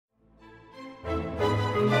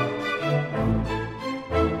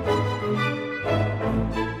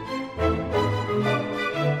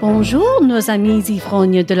Bonjour, nos amis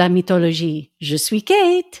ivrognes de la mythologie. Je suis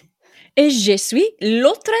Kate. Et je suis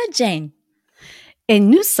l'autre Jane. Et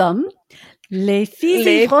nous sommes les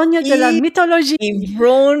filles ivrognes de la mythologie.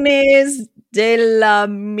 Ivrognes de la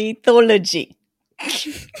mythologie.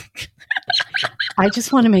 I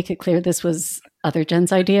just want to make it clear this was other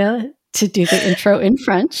Jen's idea to do the intro in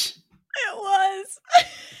French. It was. And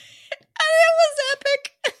it was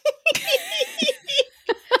epic.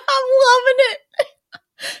 I'm loving it.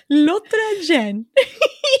 L'autre Jen.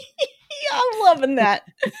 I'm loving that.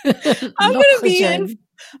 I'm gonna be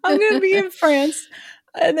in France,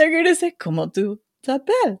 and they're gonna say, "Comment tu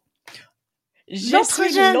t'appelles?" Je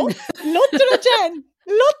suis l'autre Jen.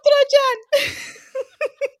 L'autre Jen.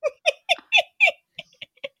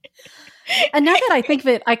 And now that I think of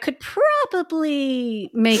it, I could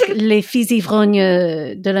probably make Les Filles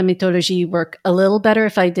Ivrognes de la Mythologie work a little better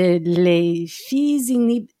if I did Les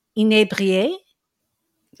Filles Inébriées.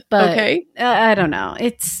 But okay. I don't know.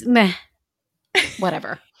 It's meh.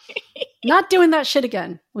 Whatever. Not doing that shit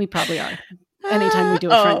again. We probably are. Anytime we do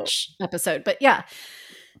a French episode. But yeah.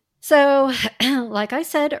 So, like I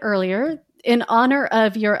said earlier, in honor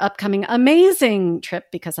of your upcoming amazing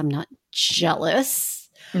trip, because I'm not jealous.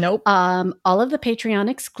 Nope. All of the Patreon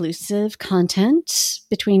exclusive content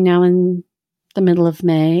between now and the middle of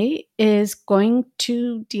May is going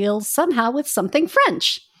to deal somehow with something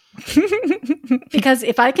French. Because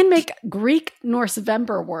if I can make Greek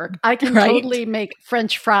Norse-vember work, I can totally make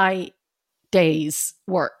French fry days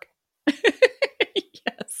work.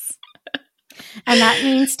 Yes. And that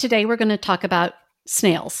means today we're going to talk about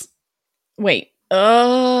snails. Wait.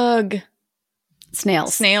 Ugh.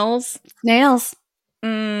 Snails.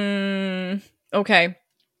 Okay.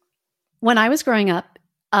 When I was growing up,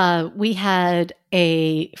 we had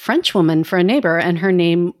a French woman for a neighbor, and her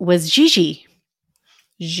name was Gigi.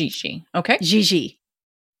 Gigi. Okay. Gigi.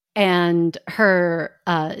 And her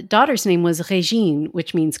daughter's name was Régine,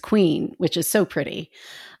 which means queen, which is so pretty.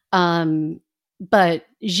 But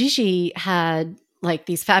Gigi had like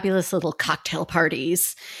these fabulous little cocktail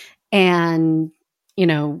parties, and, you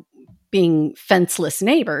know, being fenceless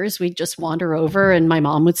neighbors, we'd just wander over and my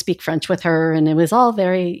mom would speak French with her, and it was all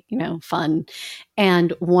very, you know, fun.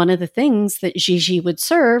 And one of the things that Gigi would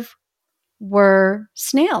serve were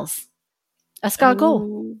snails. Escargot.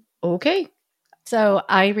 Ooh, okay. So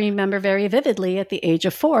I remember very vividly at the age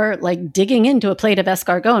of 4, like digging into a plate of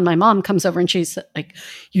escargot, and my mom comes over and she's like,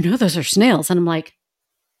 "You know, those are snails." And I'm like,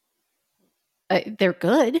 they're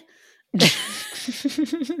good.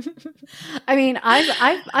 I mean,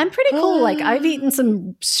 I'm pretty cool. Like, I've eaten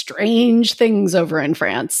some strange things over in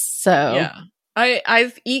France. So yeah,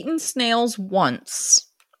 I've eaten snails once.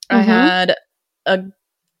 Mm-hmm. I had a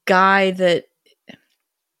guy that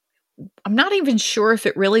I'm not even sure if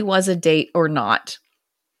it really was a date or not.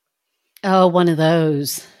 Oh, one of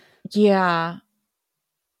those. Yeah.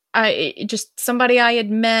 Just somebody I had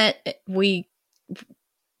met. We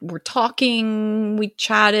were talking, we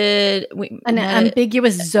chatted. An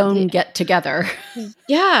ambiguous zone get together.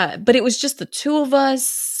 Yeah, but it was just the two of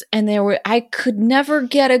us, and I could never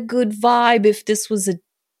get a good vibe if this was a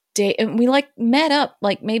date. And we like met up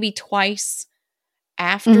like maybe twice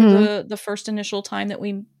after the first initial time that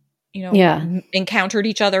we encountered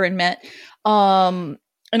each other and met. And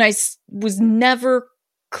I was never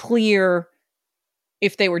clear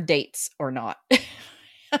if they were dates or not.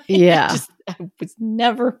 Yeah. I was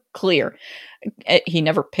never clear. He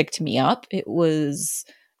never picked me up. It was,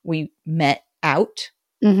 we met out.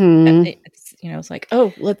 Mm-hmm. It's like,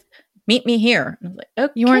 "Oh, let's meet me here." And I was like,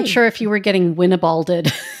 "Okay." You weren't sure if you were getting Winnibalded.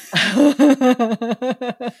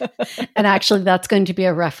 And actually, that's going to be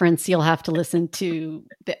a reference you'll have to listen to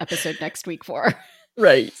the episode next week for.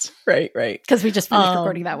 Right. Because we just finished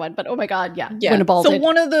recording that one. But oh my God, yeah. Winnibalded. So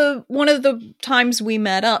one of the times we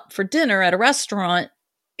met up for dinner at a restaurant,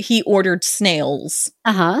 he ordered snails.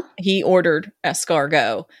 Uh-huh. He ordered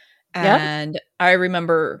escargot. And I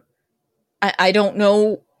remember, I don't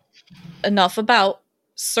know enough about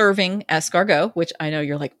serving escargot, which I know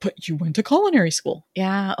you're like, "But you went to culinary school."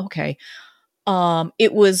 Yeah, okay.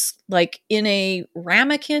 It was like in a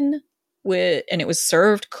ramekin and it was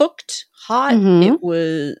served cooked hot.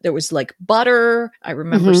 Mm-hmm. There was like butter. I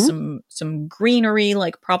remember some greenery,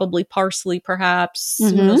 like probably parsley, perhaps.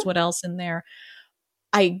 Mm-hmm. Who knows what else in there.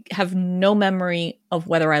 I have no memory of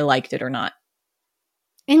whether I liked it or not.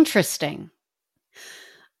 Interesting.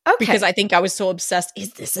 Okay. Because I think I was so obsessed.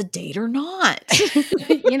 Is this a date or not?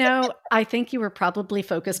 You know, I think you were probably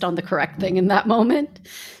focused on the correct thing in that moment.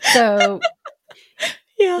 So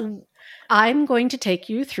yeah, I'm going to take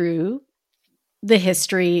you through the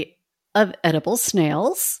history of edible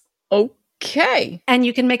snails. Oh, Okay. And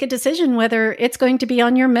you can make a decision whether it's going to be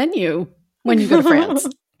on your menu when you go to France.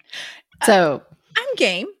 So I'm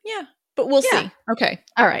game. Yeah. But we'll see. Okay.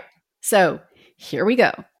 All right. So here we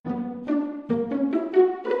go.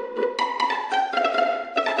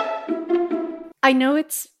 I know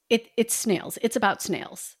it's snails. It's about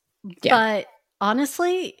snails. Yeah. But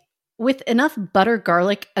honestly, with enough butter,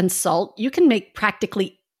 garlic, and salt, you can make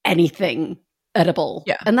practically anything edible.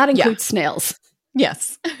 Yeah. And that includes snails.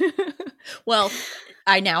 Yes. Well,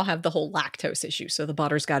 I now have the whole lactose issue, so the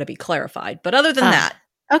butter's got to be clarified. But other than that.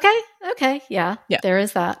 Okay. Yeah. There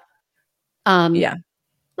is that. Yeah.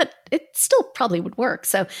 But it still probably would work.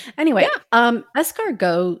 So anyway,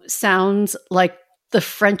 escargot sounds like the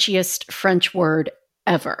Frenchiest French word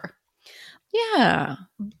ever. Yeah.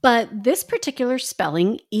 But this particular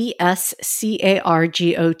spelling, Escargot,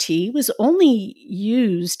 was only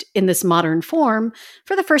used in this modern form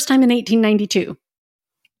for the first time in 1892.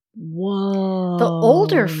 Whoa. The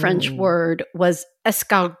older French word was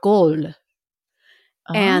escargot.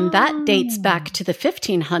 And that dates back to the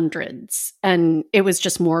 1500s, and it was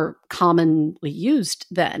just more commonly used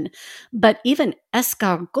then. But even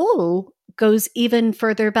escargot goes even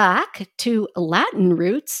further back to Latin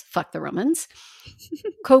roots, fuck the Romans,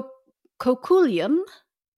 coculium,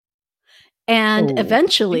 and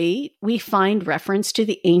eventually we find reference to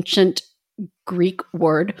the ancient Greek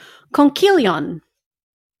word konkylion.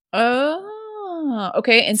 Oh,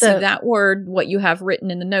 okay. And so that word, what you have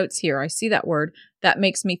written in the notes here, I see that word. That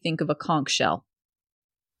makes me think of a conch shell.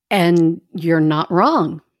 And you're not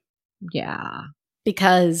wrong. Yeah.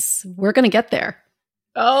 Because we're going to get there.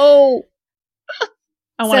 Oh,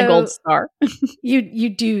 I want a gold star. You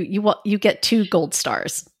get 2 gold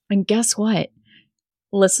stars. And guess what?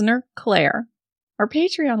 Listener Claire, our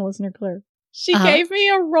Patreon listener Claire, she gave me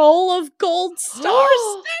a roll of gold star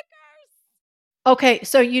stickers. Okay,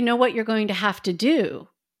 so you know what you're going to have to do?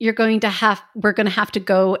 We're going to have to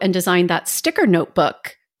go and design that sticker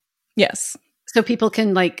notebook. Yes. So people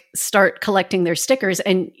can start collecting their stickers,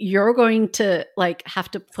 and you're going to have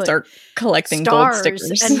to start collecting gold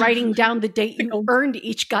stickers and writing down the date you earned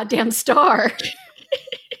each goddamn star.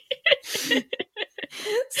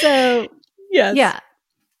 So, yes. Yeah.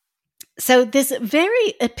 So this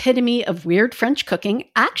very epitome of weird French cooking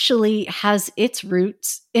actually has its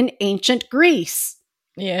roots in ancient Greece.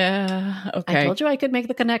 Yeah, okay. I told you I could make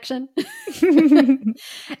the connection.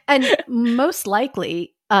 And most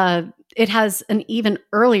likely, it has an even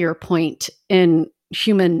earlier point in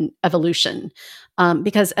human evolution,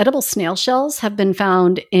 because edible snail shells have been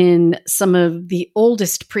found in some of the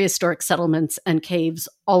oldest prehistoric settlements and caves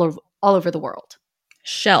all over the world.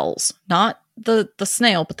 Shells, not the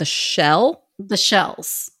snail, but the shell? The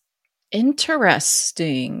shells.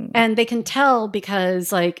 Interesting. And they can tell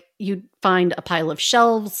because you'd find a pile of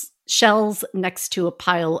shells next to a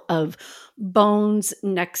pile of bones,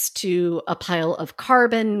 next to a pile of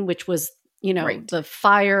carbon, which was, the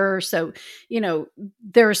fire. So,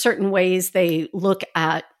 there are certain ways they look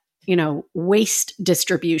at, waste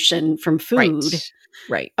distribution from food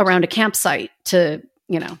right. around a campsite to,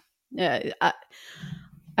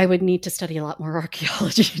 I would need to study a lot more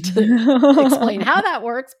archaeology to explain how that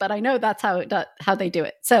works, but I know that's how they do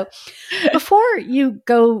it. So before you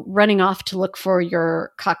go running off to look for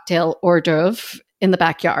your cocktail hors d'oeuvre in the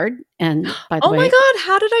backyard, and by the way, my God,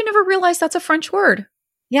 how did I never realize that's a French word?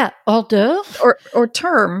 Yeah, hors d'oeuvre or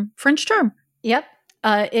term, French term. Yep,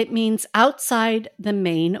 it means outside the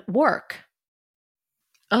main work.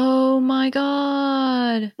 Oh my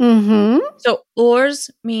God! Mm-hmm. So hors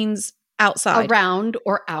means outside, around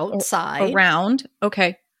or outside. Around,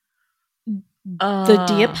 okay. The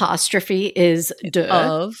D apostrophe is de.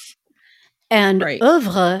 Of. And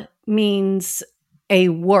oeuvre means a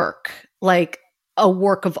work, like a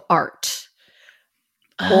work of art.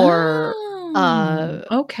 Or,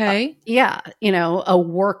 okay. A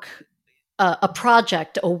work, a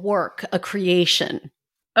project, a work, a creation.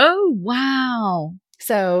 Oh, wow.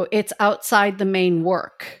 So it's outside the main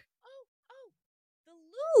work. The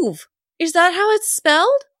Louvre. Is that how it's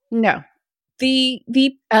spelled? No. The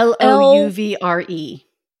Louvre.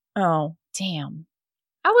 Oh, damn.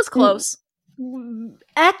 I was close.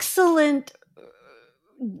 Excellent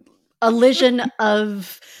elision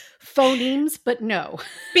of phonemes, but no.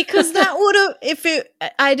 Because that would have,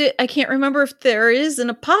 I can't remember if there is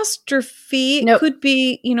an apostrophe. It could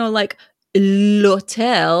be, like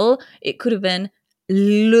l'hôtel. It could have been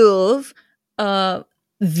Louvre,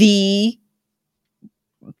 the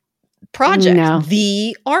project,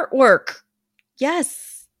 the artwork.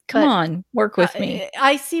 Yes. Come on, work with me.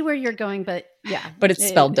 I see where you're going, but yeah. But it's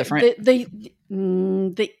spelled different. The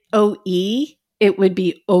OE it would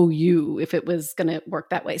be OU if it was going to work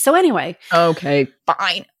that way. So anyway. Okay,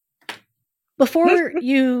 fine. Before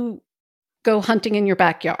you go hunting in your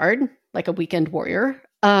backyard like a weekend warrior,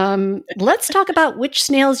 let's talk about which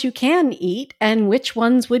snails you can eat and which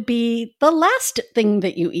ones would be the last thing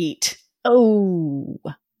that you eat. Oh,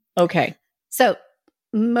 okay. So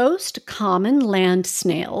most common land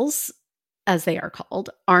snails, as they are called,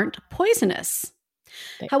 aren't poisonous.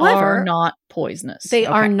 However, are not poisonous. They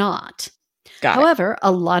are not. However,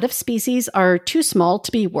 a lot of species are too small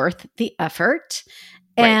to be worth the effort.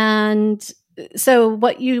 Right. And so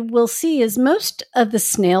what you will see is most of the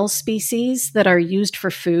snail species that are used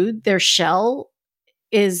for food, their shell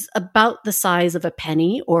is about the size of a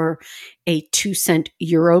penny or a 2-cent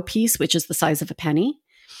euro piece, which is the size of a penny.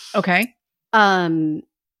 Okay. And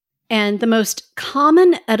the most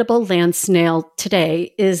common edible land snail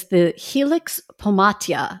today is the Helix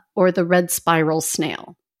pomatia, or the red spiral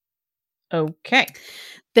snail. Okay.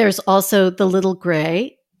 There's also the little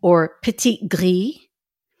gray, or petit gris.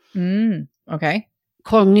 Okay.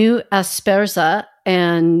 Cornu aspersa,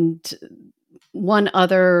 and one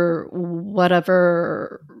other,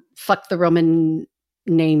 whatever, fuck the Roman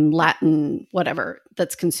name, Latin, whatever,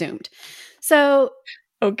 that's consumed. So,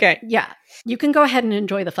 okay. Yeah, you can go ahead and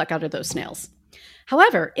enjoy the fuck out of those snails.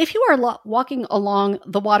 However, if you are walking along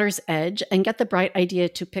the water's edge and get the bright idea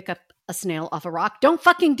to pick up a snail off a rock, don't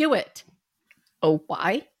fucking do it. Oh.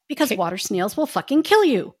 Why? Because water snails will fucking kill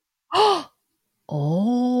you. Oh.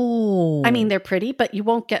 I mean, they're pretty, but you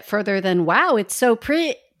won't get further than, wow, it's so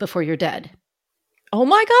pretty, before you're dead. Oh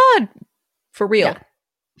my God. For real? Yeah.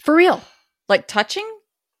 For real. Like touching?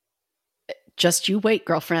 Just you wait,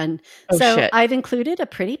 girlfriend. Oh, so shit. I've included a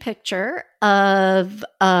pretty picture of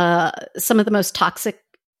some of the most toxic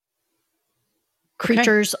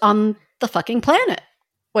creatures on the fucking planet.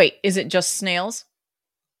 Wait, is it just snails?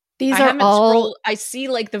 These are all... I see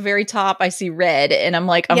like the very top, I see red, and I'm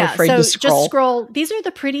like, I'm afraid to scroll. Just scroll. These are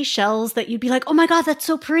the pretty shells that you'd be like, oh my God, that's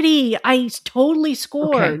so pretty. I totally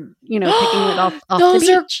scored, picking it off those the beach. Those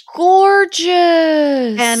are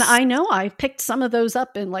gorgeous. And I know I've picked some of those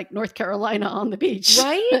up in like North Carolina on the beach.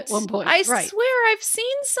 Right? At one point. I swear I've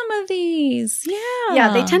seen some of these. Yeah.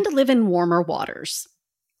 Yeah, they tend to live in warmer waters.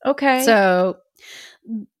 Okay. So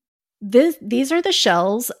these are the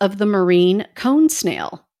shells of the marine cone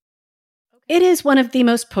snail. It is one of the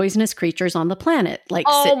most poisonous creatures on the planet. Like,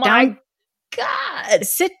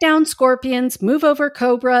 sit down scorpions, move over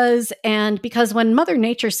cobras, and because when Mother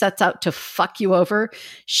Nature sets out to fuck you over,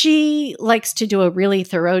 she likes to do a really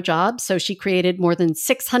thorough job. So she created more than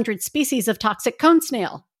 600 species of toxic cone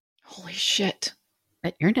snail. Holy shit.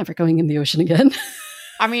 But you're never going in the ocean again.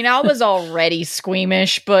 I mean, I was already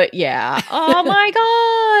squeamish, but yeah. Oh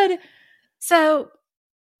my God. So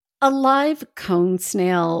a live cone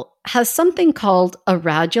snail has something called a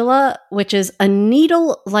radula, which is a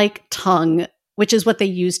needle-like tongue, which is what they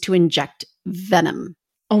use to inject venom.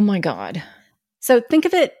 Oh my God. So think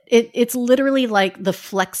of it's literally like the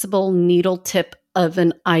flexible needle tip of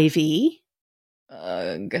an IV.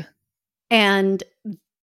 Ugh. And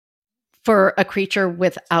for a creature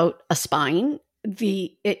without a spine,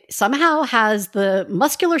 it somehow has the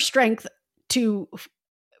muscular strength to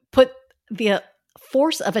put the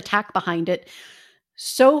force of attack behind it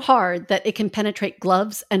so hard that it can penetrate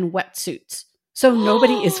gloves and wetsuits. So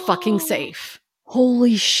nobody is fucking safe.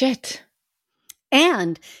 Holy shit.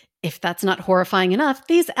 And if that's not horrifying enough,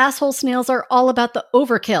 these asshole snails are all about the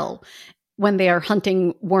overkill. When they are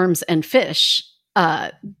hunting worms and fish,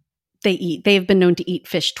 they've been known to eat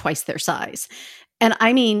fish twice their size. And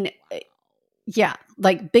I mean, yeah,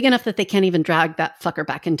 like big enough that they can't even drag that fucker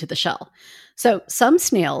back into the shell. So some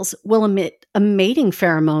snails will emit a mating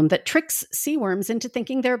pheromone that tricks sea worms into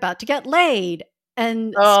thinking they're about to get laid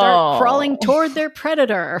and start crawling toward their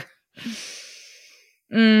predator.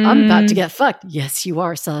 I'm about to get fucked. Yes, you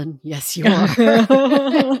are, son. Yes, you are.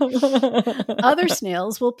 Other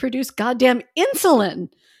snails will produce goddamn insulin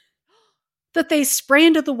that they spray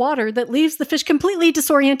into the water that leaves the fish completely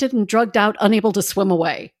disoriented and drugged out, unable to swim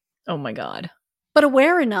away. Oh my God. But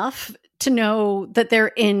aware enough to know that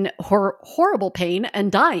they're in horrible pain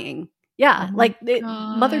and dying. Yeah,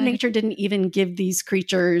 Mother Nature didn't even give these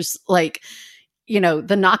creatures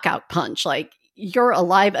the knockout punch. Like, you're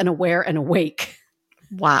alive and aware and awake.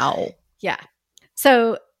 Wow. Yeah.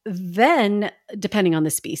 So then, depending on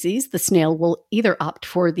the species, the snail will either opt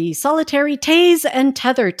for the solitary tase and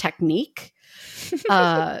tether technique,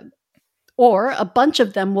 or a bunch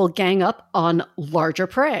of them will gang up on larger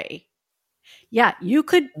prey. Yeah, you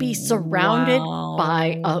could be surrounded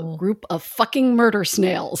by a group of fucking murder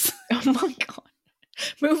snails. Oh my God.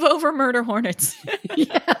 Move over, murder hornets.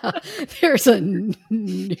 Yeah, there's a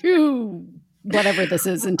new whatever this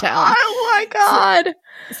is in town. Oh my God.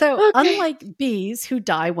 So Okay. unlike bees who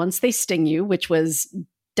die once they sting you, which was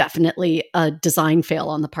definitely a design fail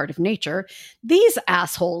on the part of nature, these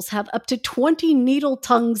assholes have up to 20 needle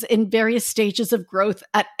tongues in various stages of growth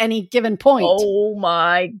at any given point. Oh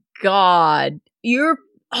my God.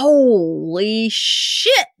 Holy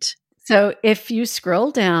shit. So if you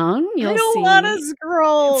scroll down, you'll see. I don't want to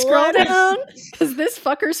scroll down because this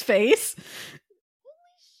fucker's face.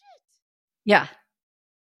 Yeah.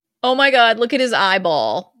 Oh my God, look at his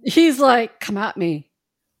eyeball. He's like, come at me.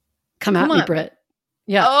 Come at me, Britt.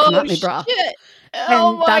 Yeah, come at me, brah. Shit.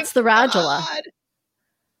 And that's the radula. God.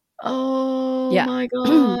 Oh yeah. my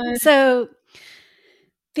God. So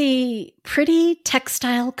the pretty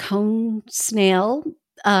textile cone snail,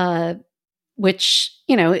 which,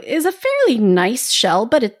 is a fairly nice shell,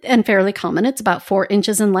 and fairly common. It's about 4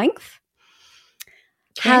 inches in length.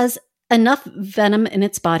 Okay. Has enough venom in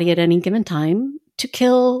its body at any given time to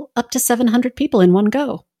kill up to 700 people in one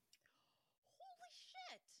go. Holy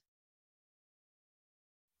shit.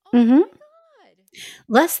 Oh my God.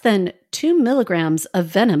 Less than 2 milligrams of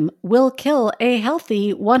venom will kill a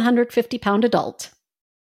healthy 150-pound adult.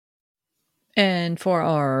 And for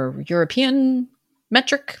our European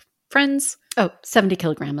metric friends?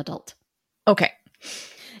 70-kilogram adult. Okay.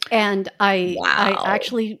 And I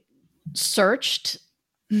actually searched,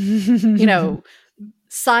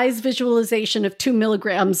 size visualization of 2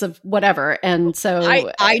 milligrams of whatever. And so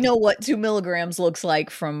I know what 2 milligrams looks like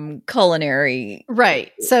from culinary.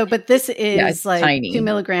 Right. So, but this is like tiny. 2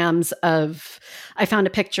 milligrams of, I found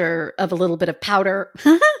a picture of a little bit of powder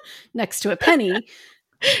next to a penny.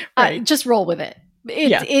 Right. Just roll with it.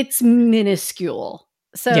 It's minuscule.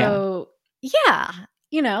 So yeah,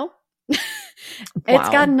 it's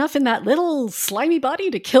got enough in that little slimy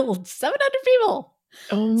body to kill 700 people.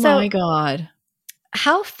 Oh my God.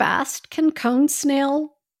 How fast can cone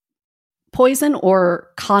snail poison or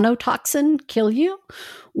conotoxin kill you?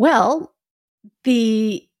 Well,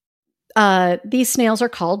 these snails are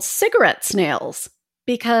called cigarette snails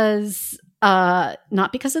because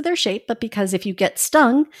not because of their shape, but because if you get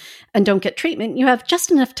stung and don't get treatment, you have just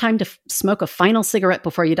enough time to smoke a final cigarette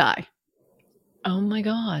before you die. Oh my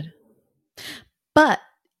God. But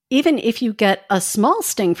even if you get a small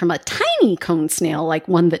sting from a tiny cone snail, like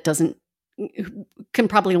one that can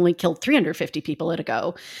probably only kill 350 people at a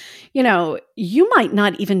go, you might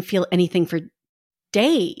not even feel anything for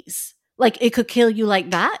days. Like it could kill you like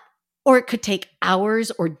that, or it could take hours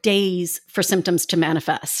or days for symptoms to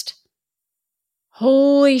manifest.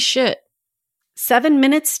 Holy shit. 7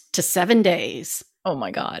 minutes to 7 days. Oh my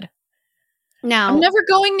God. Now, I'm never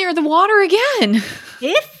going near the water again.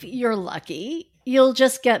 If you're lucky, you'll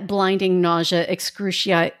just get blinding nausea,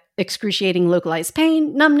 excruciating localized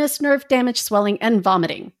pain, numbness, nerve damage, swelling, and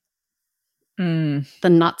vomiting. The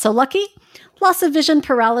not so lucky, loss of vision,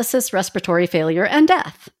 paralysis, respiratory failure, and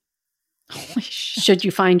death. Holy shit. Should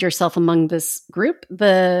you find yourself among this group,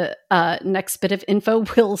 the next bit of info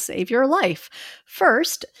will save your life.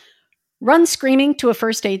 First, run screaming to a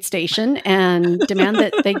first aid station and demand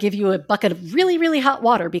that they give you a bucket of really, really hot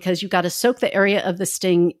water because you got to soak the area of the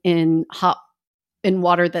sting in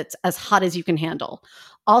water that's as hot as you can handle.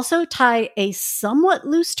 Also, tie a somewhat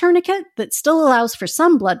loose tourniquet that still allows for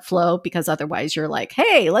some blood flow because otherwise you're like,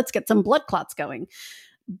 hey, let's get some blood clots going.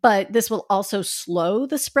 But this will also slow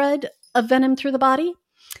the spread of venom through the body.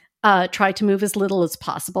 Try to move as little as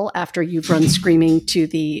possible after you've run screaming to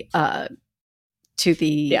the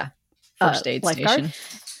first aid lifeguard,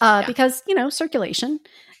 station. Because, circulation.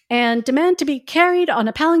 And demand to be carried on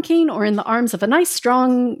a palanquin or in the arms of a nice,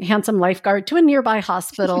 strong, handsome lifeguard to a nearby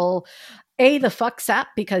hospital. The fuck sap,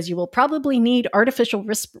 because you will probably need artificial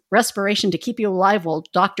respiration to keep you alive while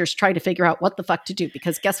doctors try to figure out what the fuck to do.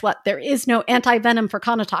 Because guess what? There is no anti-venom for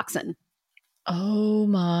conotoxin. Oh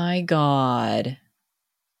my God.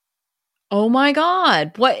 Oh my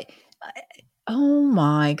God. What? Oh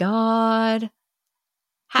my God.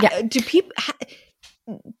 Do people...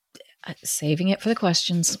 saving it for the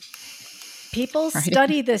questions. People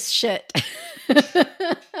study this shit.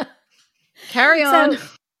 Carry on. So,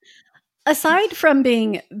 aside from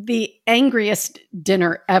being the angriest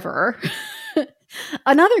dinner ever,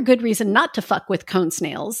 another good reason not to fuck with cone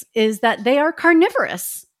snails is that they are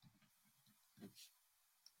carnivorous.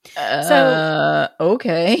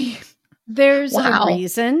 Okay. There's a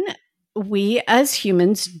reason we as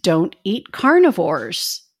humans don't eat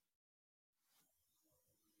carnivores.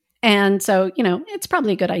 And so, it's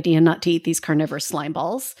probably a good idea not to eat these carnivorous slime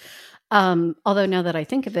balls. Although now that I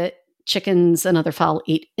think of it, chickens and other fowl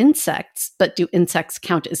eat insects, but do insects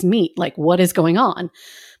count as meat? Like, what is going on?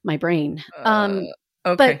 My brain. Okay.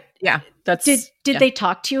 But yeah. did they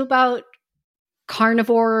talk to you about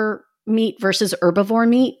carnivore meat versus herbivore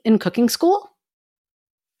meat in cooking school?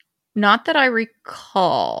 Not that I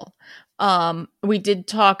recall. We did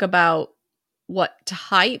talk about what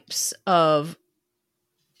types of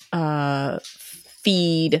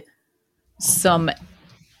feed some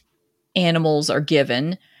animals are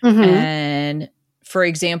given. Mm-hmm. And for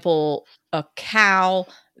example, a cow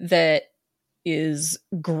that is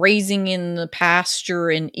grazing in the pasture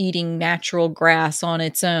and eating natural grass on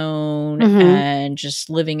its own Mm-hmm. and just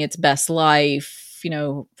living its best life,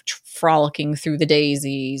 frolicking through the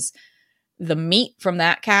daisies. The meat from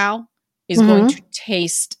that cow is Mm-hmm. going to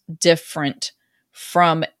taste different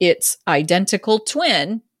from its identical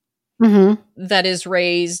twin Mm-hmm. that is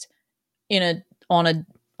raised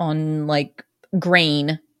on like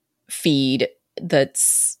grain feed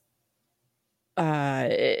that's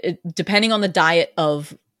depending on the diet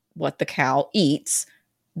of what the cow eats,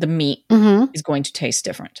 the meat Mm-hmm. is going to taste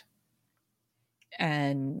different.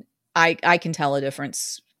 And I can tell a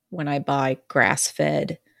difference when I buy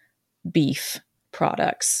grass-fed beef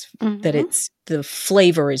products, Mm-hmm. that the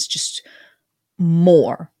flavor is just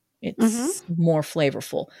more. It's more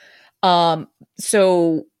flavorful.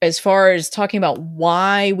 So as far as talking about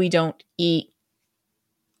why we don't eat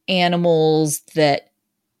animals that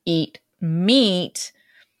eat meat,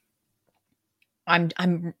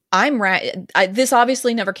 this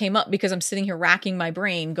obviously never came up because I'm sitting here racking my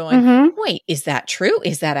brain going, wait, is that true?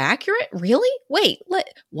 Is that accurate? Really? Wait,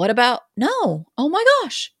 what about, no. Oh my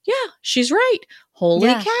gosh. Yeah, she's right.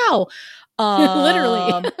 Holy cow.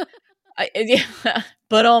 Literally. Yeah,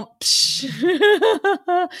 but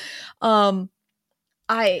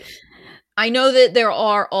I know that there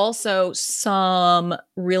are also some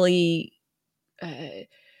really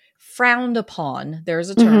frowned upon.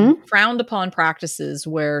 There's a term, frowned upon practices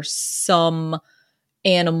where some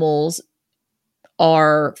animals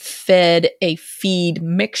are fed a feed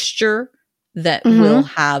mixture that will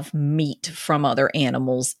have meat from other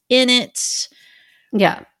animals in it.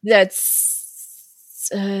 Yeah. That's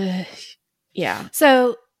yeah.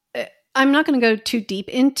 So I'm not going to go too deep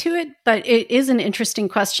into it, but it is an interesting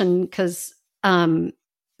question because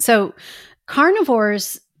so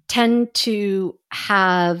carnivores tend to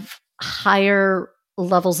have higher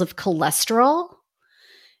levels of cholesterol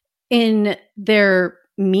in their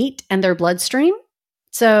meat and their bloodstream.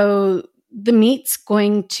 So the meat's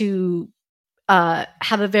going to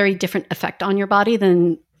have a very different effect on your body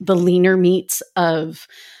than the leaner meats of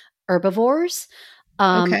herbivores.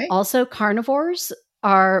 Also, carnivores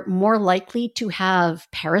are more likely to have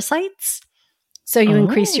parasites. So you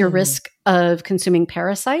increase your risk of consuming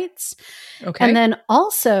parasites. Okay. And then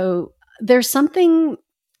also, there's something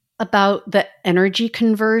about the energy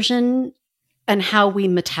conversion and how we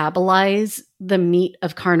metabolize the meat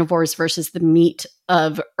of carnivores versus the meat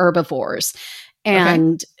of herbivores.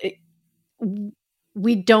 And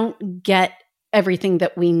we don't get everything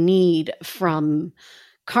that we need from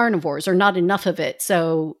carnivores, or not enough of it.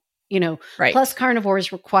 So, plus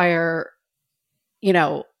carnivores require,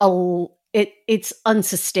 it's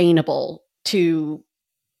unsustainable to,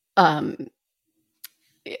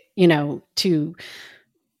 to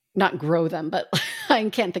not grow them, but I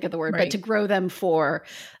can't think of the word, but to grow them for,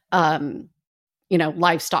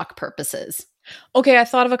 livestock purposes. Okay. I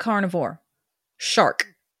thought of a carnivore, shark,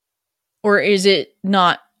 or is it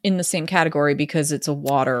not in the same category because it's a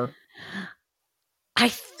water? I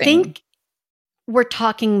think we're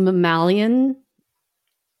talking mammalian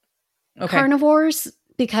carnivores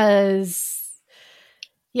because,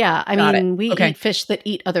 we eat fish that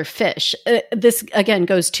eat other fish. This, again,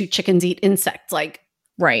 goes to chickens eat insects, like,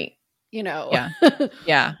 Yeah.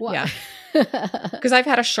 Because I've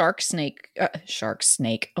had a shark snake.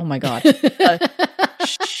 Oh my God.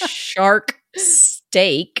 Shark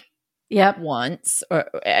steak. Yep. Once.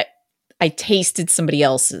 I tasted somebody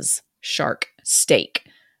else's shark steak.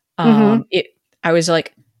 I was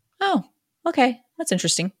like, oh, okay, that's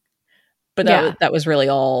interesting. But that was really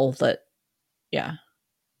all that. Yeah.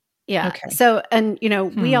 Yeah. Okay. So, and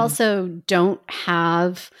we also don't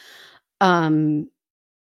have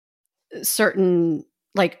certain,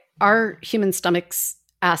 like, our human stomach's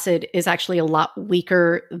acid is actually a lot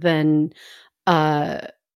weaker than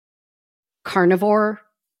carnivore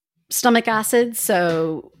stomach acid.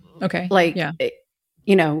 So,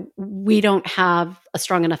 we don't have a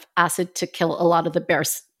strong enough acid to kill a lot of the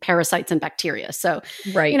parasites and bacteria. So,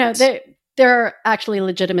 there are actually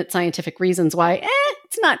legitimate scientific reasons why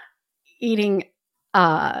it's not eating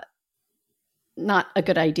not a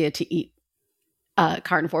good idea to eat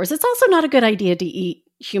carnivores. It's also not a good idea to eat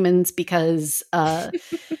humans because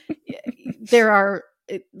there are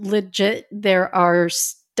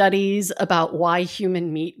studies about why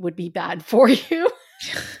human meat would be bad for you.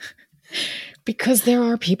 Because there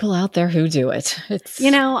are people out there who do it.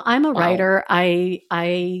 I'm a writer.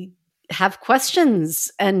 I have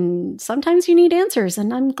questions, and sometimes you need answers.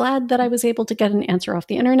 And I'm glad that I was able to get an answer off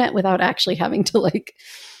the internet without actually having to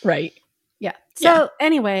Right. Yeah. So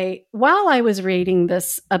anyway, while I was reading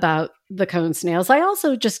this about the cone snails, I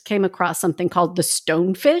also just came across something called the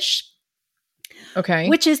stonefish. Okay.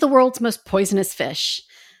 Which is the world's most poisonous fish.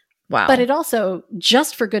 Wow. But it also,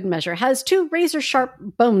 just for good measure, has 2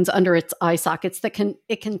 razor-sharp bones under its eye sockets that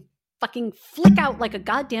it can fucking flick out like a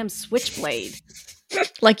goddamn switchblade.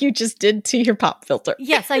 Like you just did to your pop filter.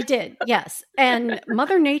 Yes, I did. Yes. And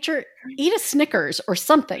Mother Nature, eat a Snickers or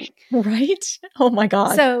something. Right? Oh my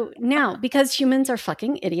God. So now, because humans are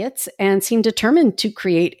fucking idiots and seem determined to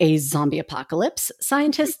create a zombie apocalypse,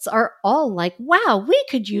 scientists are all like, wow, we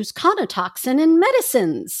could use conotoxin in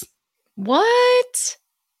medicines. What?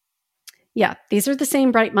 Yeah, these are the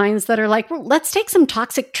same bright minds that are like, well, let's take some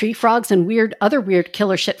toxic tree frogs and other weird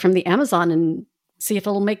killer shit from the Amazon and see if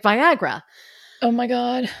it'll make Viagra. Oh my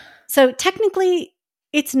God. So technically,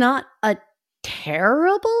 it's not a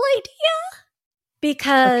terrible idea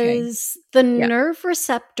because the nerve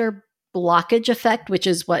receptor blockage effect, which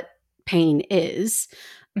is what pain is,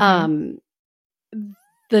 the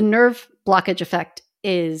nerve blockage effect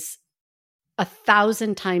is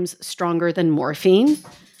 1,000 times stronger than morphine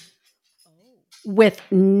with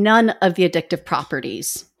none of the addictive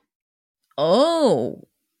properties. Oh.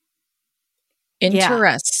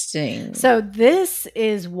 Interesting. Yeah. So this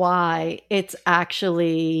is why it's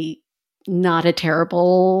actually not a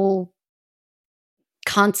terrible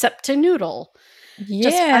concept to noodle.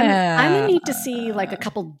 Yeah. I'm going to need to see like a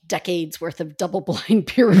couple decades worth of double-blind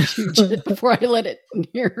peer-reviewed shit before I let it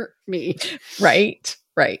near me. Right.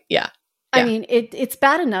 Yeah. I mean, it's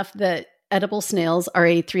bad enough that edible snails are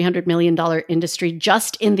a $300 million industry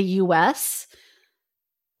just in the U.S.,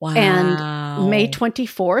 Wow. And May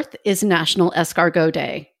 24th is National Escargot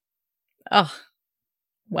Day. Oh,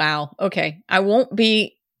 wow. Okay. I won't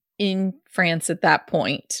be in France at that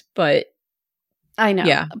point, but. I know.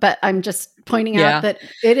 Yeah. But I'm just pointing out that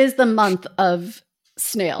it is the month of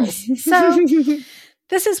snails. So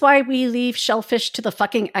this is why we leave shellfish to the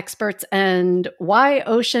fucking experts and why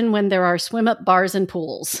ocean when there are swim-up bars and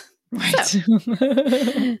pools. Right.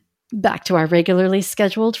 So, back to our regularly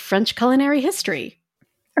scheduled French culinary history.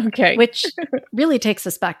 Okay. Which really takes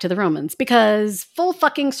us back to the Romans because full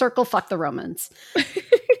fucking circle, fuck the Romans.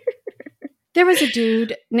 There was a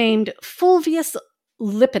dude named Fulvius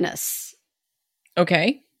Lipinus.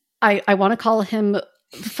 Okay. I want to call him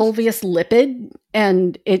Fulvius Lipid,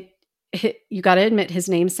 and you got to admit his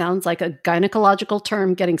name sounds like a gynecological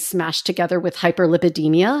term getting smashed together with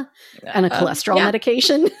hyperlipidemia and a cholesterol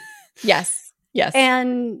medication. Yes.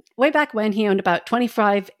 And way back when, he owned about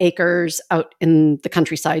 25 acres out in the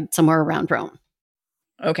countryside somewhere around Rome.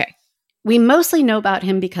 Okay. We mostly know about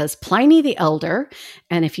him because Pliny the Elder,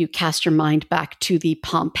 and if you cast your mind back to the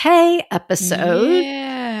Pompeii episode,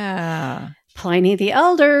 Pliny the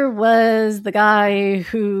Elder was the guy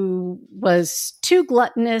who was too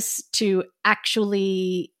gluttonous to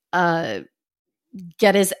actually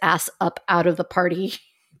get his ass up out of the party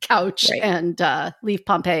couch and leave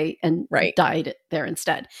Pompeii and died there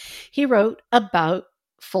instead. He wrote about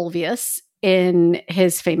Fulvius in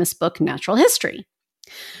his famous book, Natural History.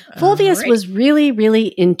 Fulvius was really, really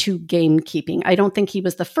into gamekeeping. I don't think he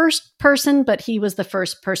was the first person, but he was the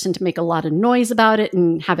first person to make a lot of noise about it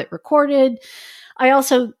and have it recorded. I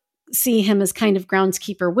also see him as kind of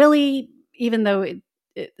groundskeeper Willie, even though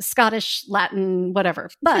Scottish, Latin, whatever.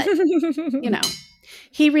 But,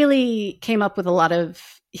 he really came up with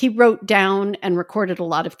he wrote down and recorded a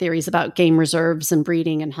lot of theories about game reserves and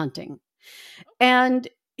breeding and hunting. And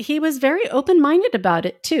he was very open-minded about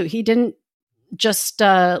it too. He didn't just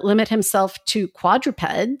limit himself to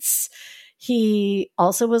quadrupeds. He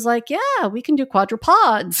also was like, yeah, we can do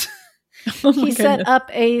quadrupods. He set up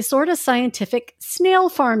a sort of scientific snail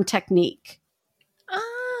farm technique.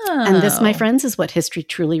 Oh. And this, my friends, is what history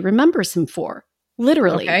truly remembers him for.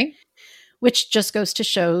 Literally. Okay. Which just goes to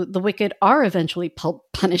show the wicked are eventually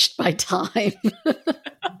punished by time.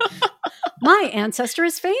 My ancestor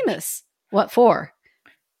is famous. What for?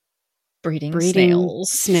 Breeding snails.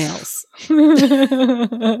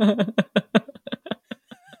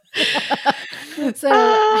 So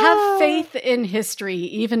have faith in history,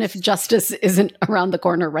 even if justice isn't around the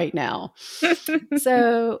corner right now.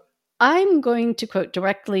 So I'm going to quote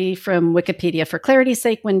directly from Wikipedia for clarity's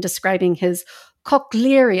sake when describing his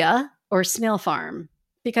cochlearia, or snail farm,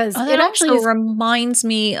 because that it actually reminds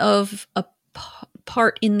me of a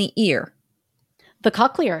part in the ear. The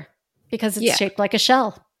cochlear, because it's shaped like a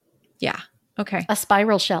shell. Yeah. Okay. A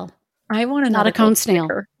spiral shell. I want not a cone snail.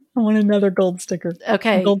 Sticker. I want another gold sticker.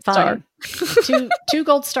 Okay, gold fine. Star. two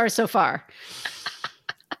gold stars so far.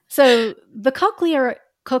 So the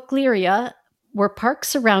cochlearia were parks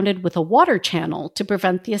surrounded with a water channel to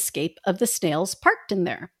prevent the escape of the snails parked in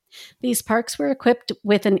there. These parks were equipped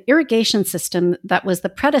with an irrigation system that was the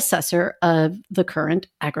predecessor of the current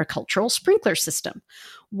agricultural sprinkler system.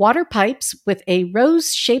 Water pipes with a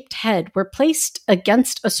rose-shaped head were placed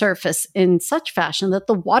against a surface in such fashion that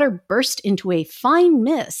the water burst into a fine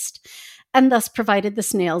mist and thus provided the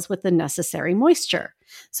snails with the necessary moisture.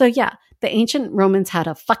 So yeah, the ancient Romans had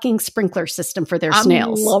a fucking sprinkler system for their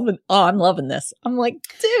snails. I'm loving this. I'm like,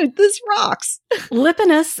 dude, this rocks.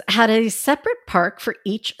 Lipanus had a separate park for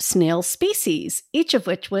each snail species, each of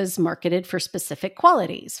which was marketed for specific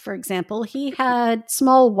qualities. For example, he had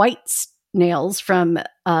small white snails from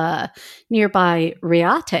nearby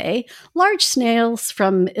Reate, large snails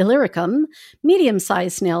from Illyricum,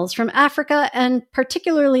 medium-sized snails from Africa, and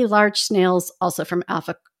particularly large snails also from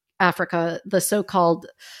Africa, the so-called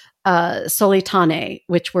Solitane,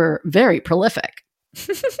 which were very prolific.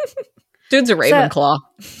 Dude's a Ravenclaw.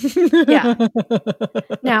 Yeah.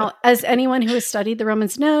 Now, as anyone who has studied the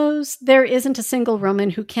Romans knows, there isn't a single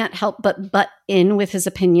Roman who can't help but butt in with his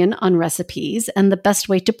opinion on recipes and the best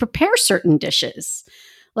way to prepare certain dishes.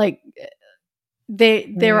 Like,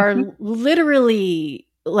 there are literally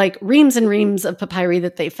like reams and reams of papyri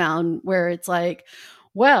that they found where it's like,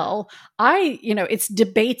 well, it's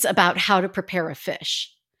debates about how to prepare a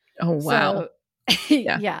fish. Oh, wow. So,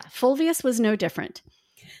 yeah, Fulvius was no different.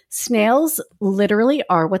 Snails literally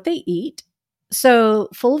are what they eat. So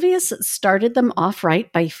Fulvius started them off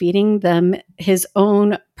right by feeding them his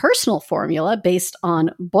own personal formula based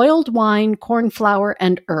on boiled wine, corn flour,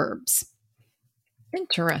 and herbs.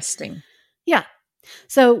 Interesting. Yeah.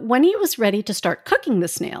 So when he was ready to start cooking the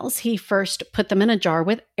snails, he first put them in a jar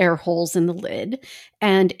with air holes in the lid.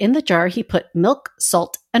 And in the jar, he put milk,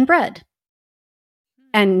 salt, and bread.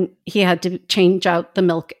 And he had to change out the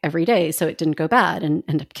milk every day so it didn't go bad and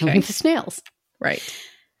end up killing the snails. Right.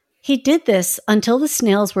 He did this until the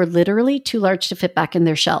snails were literally too large to fit back in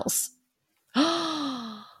their shells.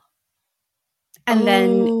 And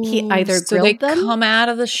then he either grilled them. So they come out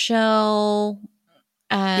of the shell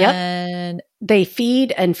and... They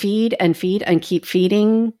feed and feed and feed and keep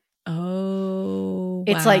feeding. Oh,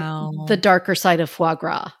 It's like the darker side of foie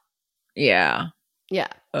gras. Yeah. Yeah.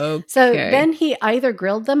 Okay. So then he either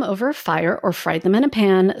grilled them over a fire or fried them in a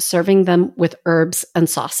pan, serving them with herbs and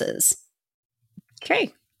sauces.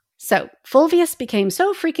 Okay. So Fulvius became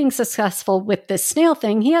so freaking successful with this snail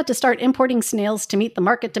thing, he had to start importing snails to meet the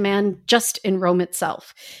market demand just in Rome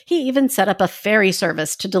itself. He even set up a ferry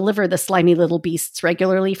service to deliver the slimy little beasts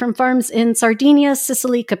regularly from farms in Sardinia,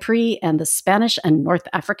 Sicily, Capri, and the Spanish and North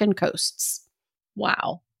African coasts.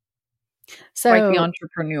 Wow. So quite the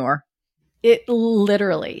entrepreneur. It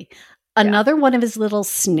literally. Another one of his little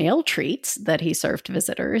snail treats that he served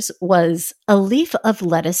visitors was a leaf of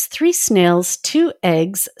lettuce, 3 snails, 2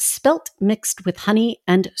 eggs, spelt mixed with honey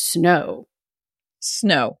and snow.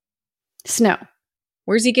 Snow.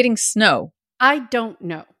 Where's he getting snow? I don't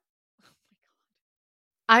know.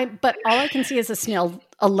 But all I can see is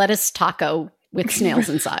a lettuce taco with snails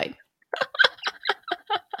inside.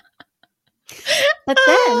 But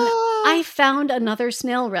then I found another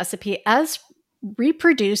snail recipe as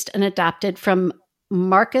reproduced and adapted from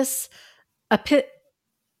Marcus Apicius.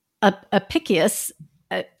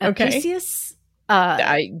 Apicius.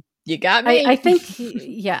 You got me. I think,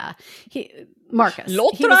 Marcus.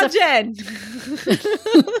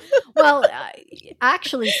 Well,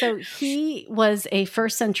 actually, so he was a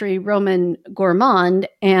 1st century Roman gourmand,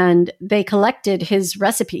 and they collected his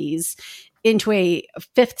recipes into a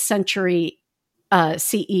 5th century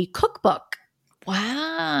CE cookbook.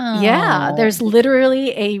 Wow. Yeah, there's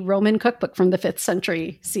literally a Roman cookbook from the 5th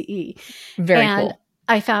century CE. Very cool.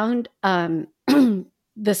 I found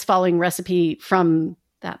this following recipe from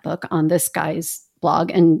that book on this guy's blog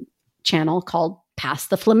and channel called Pass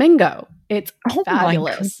the Flamingo. It's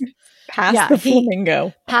fabulous. Pass the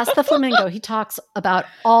Flamingo. Pass the Flamingo. He talks about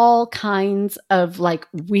all kinds of like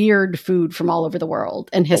weird food from all over the world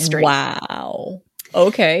and history. Wow.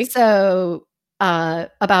 Okay. So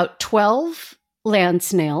about 12 land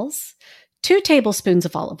snails, 2 tablespoons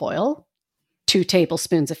of olive oil, 2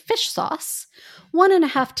 tablespoons of fish sauce,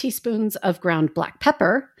 1.5 teaspoons of ground black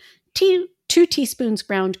pepper, 2 2 teaspoons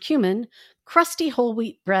ground cumin, crusty whole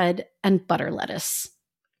wheat bread, and butter lettuce.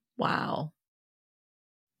 Wow.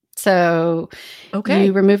 So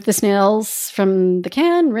you remove the snails from the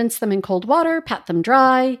can, rinse them in cold water, pat them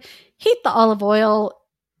dry, heat the olive oil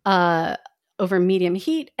over medium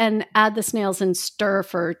heat, and add the snails and stir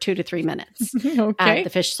for 2 to 3 minutes. Add the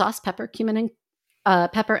fish sauce, pepper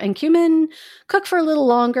and cumin. Cook for a little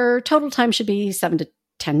longer. Total time should be 7 to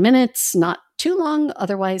 10 minutes, not too long.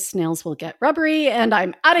 Otherwise, snails will get rubbery, and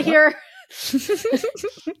I'm out of here.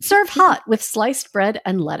 Serve hot with sliced bread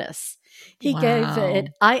and lettuce. He gave it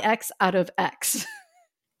IX out of X.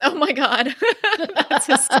 Oh my God. That's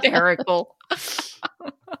hysterical.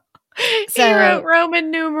 So, he wrote Roman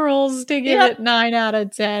numerals to give it 9 out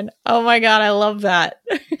of 10. Oh my God, I love that.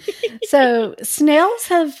 So snails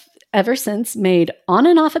have ever since made on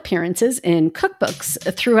and off appearances in cookbooks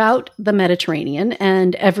throughout the Mediterranean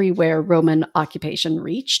and everywhere Roman occupation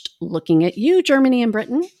reached. Looking at you, Germany and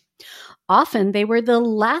Britain. Often they were the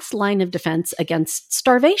last line of defense against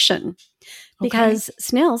starvation because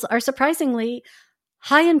snails are surprisingly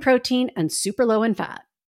high in protein and super low in fat.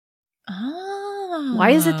 Oh.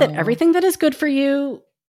 Why is it that everything that is good for you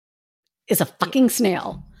is a fucking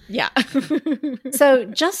snail? Yeah. So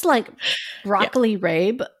just like broccoli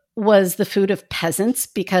rabe was the food of peasants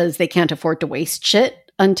because they can't afford to waste shit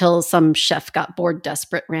until some chef got bored,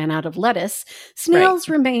 desperate, ran out of lettuce, snails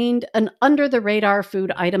remained an under-the-radar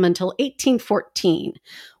food item until 1814,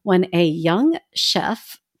 when a young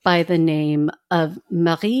chef by the name of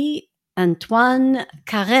Marie-Antoine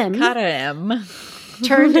Carême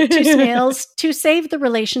turned to snails to save the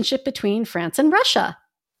relationship between France and Russia.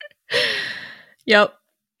 Yep.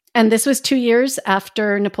 And this was 2 years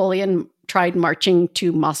after Napoleon tried marching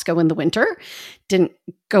to Moscow in the winter. Didn't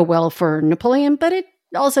go well for Napoleon, but it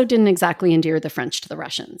also didn't exactly endear the French to the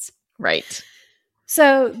Russians. Right.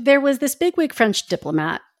 So there was this bigwig French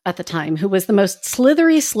diplomat at the time who was the most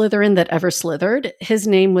slithery Slytherin that ever slithered. His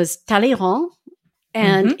name was Talleyrand,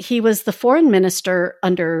 and he was the foreign minister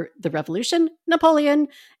under the Revolution, Napoleon,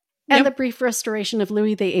 and the brief restoration of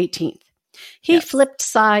Louis XVIII. He flipped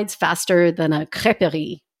sides faster than a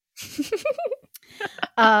crêperie.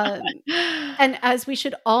 And as we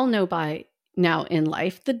should all know by now in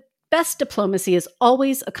life, the best diplomacy is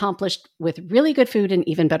always accomplished with really good food and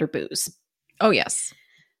even better booze. Oh, yes.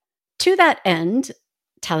 To that end,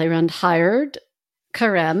 Talleyrand hired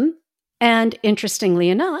Carême, and interestingly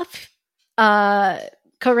enough,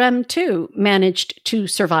 Carême too managed to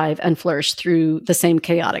survive and flourish through the same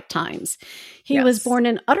chaotic times. He was born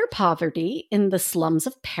in utter poverty in the slums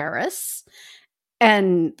of Paris,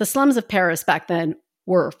 and the slums of Paris back then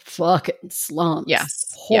were fucking slums. Yes.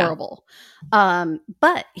 Horrible. Yeah.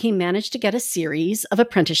 But he managed to get a series of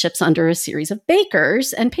apprenticeships under a series of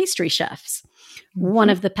bakers and pastry chefs. One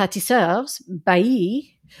of the pâtisseurs,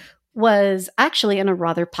 Bailly, was actually in a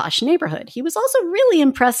rather posh neighborhood. He was also really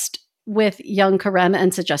impressed with young Carême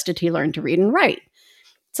and suggested he learn to read and write.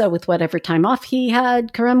 So with whatever time off he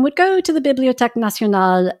had, Carême would go to the Bibliothèque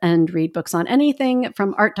Nationale and read books on anything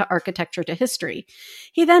from art to architecture to history.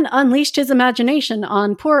 He then unleashed his imagination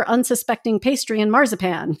on poor, unsuspecting pastry and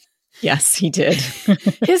marzipan. Yes, he did.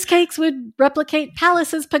 His cakes would replicate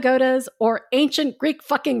palaces, pagodas, or ancient Greek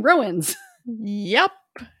fucking ruins. Yep.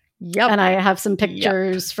 And I have some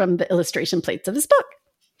pictures from the illustration plates of his book.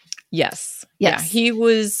 Yes. Yeah, he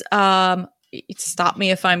was, stop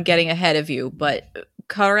me if I'm getting ahead of you, but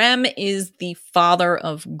Carême is the father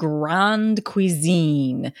of grande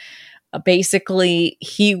cuisine. Basically,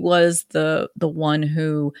 he was the one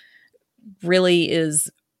who really is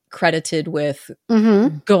credited with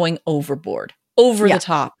going overboard, over the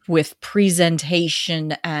top with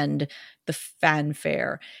presentation and the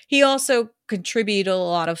fanfare. He also contributed a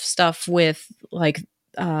lot of stuff with, like,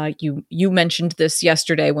 you mentioned this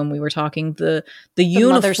yesterday when we were talking, the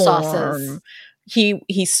uniform. Mother sauces.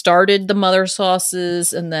 He started the mother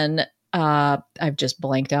sauces, and then I've just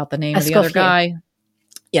blanked out the name of the other guy.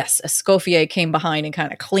 Yes, Escoffier came behind and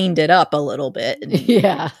kind of cleaned it up a little bit.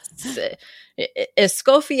 Yeah.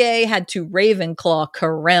 Escoffier had to Ravenclaw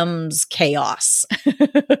Carême's chaos.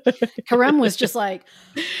 Carême was just like,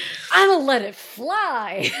 I'm going to let it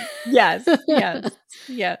fly. Yes. There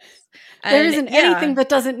isn't anything that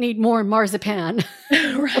doesn't need more marzipan.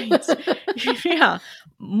 Right. Yeah.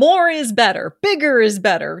 More is better. Bigger is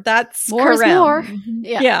better. That's more Carême. Is more.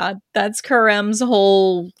 Yeah. That's Carême's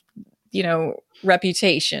whole,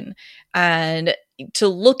 reputation. And to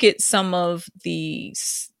look at some of the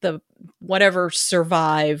whatever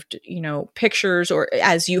survived, pictures, or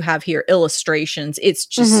as you have here, illustrations, it's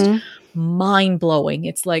just mind blowing.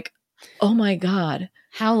 It's like, oh my God,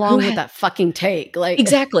 How long would that fucking take? Like,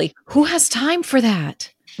 exactly. Who has time for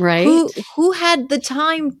that? Right? Who had the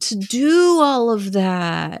time to do all of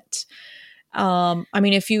that? I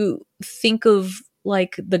mean, if you think of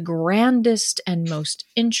like the grandest and most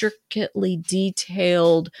intricately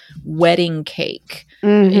detailed wedding cake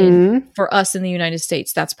for us in the United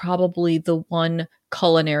States, that's probably the one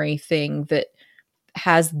culinary thing that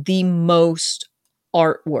has the most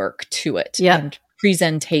artwork to it and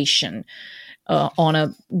presentation on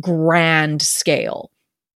a grand scale.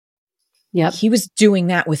 Yep. He was doing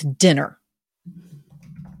that with dinner.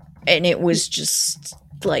 And it was just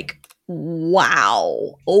like,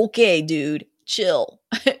 wow. Okay, dude, chill.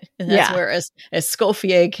 And that's where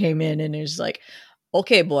Escoffier came in and is like,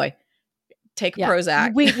 okay, boy, take a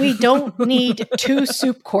Prozac. We don't need 2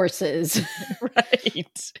 soup courses.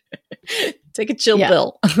 Right. Take a chill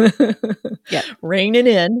pill. Rein it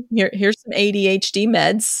in. Here's some ADHD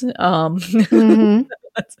meds.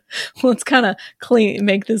 Let's kind of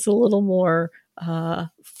make this a little more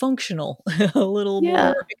functional, a little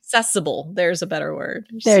more accessible. There's a better word.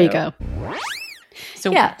 There you go.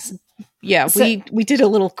 So we did a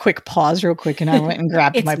little quick pause real quick and I went and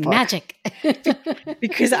grabbed my book. Magic.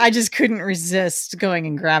 Because I just couldn't resist going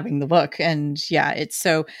and grabbing the book. And it's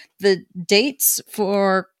so the dates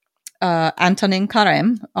for Antonin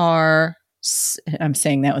Carême are, I'm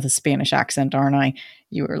saying that with a Spanish accent, aren't I?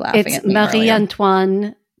 You were laughing at me earlier.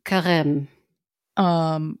 Marie-Antoine Carême.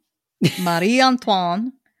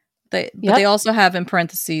 Marie-Antoine. But they also have in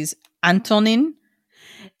parentheses Antonin.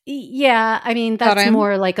 Yeah, I mean, that's Carême.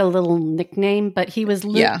 more like a little nickname, but he was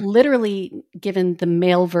literally given the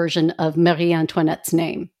male version of Marie Antoinette's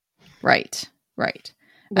name. Right.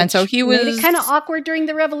 And so he was... made it kind of awkward during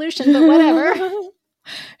the revolution, but whatever.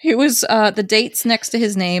 He was... the dates next to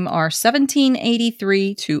his name are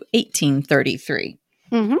 1783 to 1833.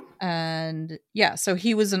 And so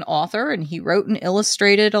he was an author and he wrote and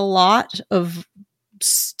illustrated a lot of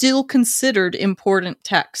still considered important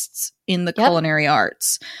texts in the culinary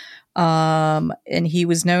arts. And he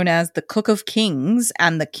was known as the Cook of Kings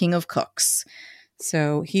and the King of Cooks.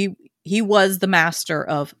 So he was the master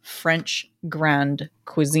of French grand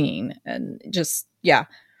cuisine and just,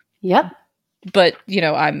 But,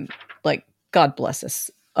 I'm like, God bless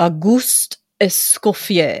us. Auguste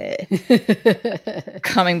Escoffier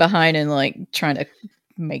coming behind and like trying to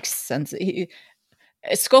make sense.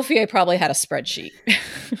 Escoffier probably had a spreadsheet.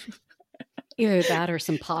 Either that or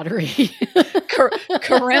some pottery.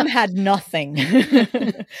 Carême had nothing.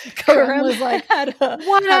 Carême was like,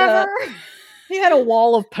 whatever. He had a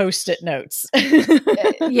wall of Post-it notes.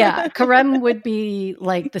 Carême would be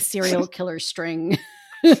like the serial killer string.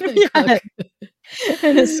 And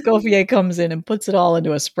Escoffier comes in and puts it all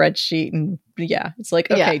into a spreadsheet, and it's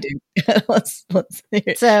like, okay, dude, let's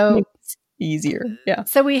so it's easier.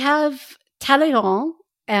 So we have Talleyrand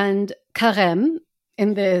and Carême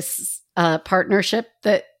in this partnership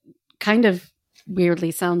that kind of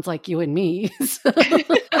weirdly sounds like you and me.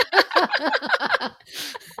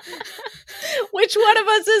 Which one of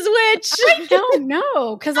us is which? I don't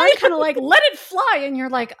know, because I'm kind of like, let it fly, and you're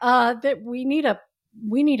like, that we need a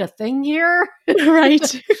thing here.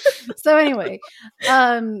 Right. So anyway,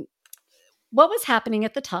 what was happening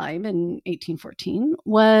at the time in 1814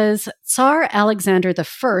 was Tsar Alexander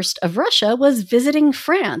I of Russia was visiting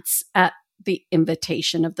France at the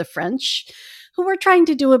invitation of the French, who were trying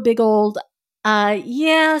to do a big old,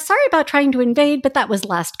 sorry about trying to invade, but that was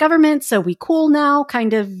last government, so we cool now,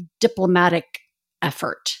 kind of diplomatic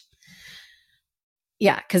effort.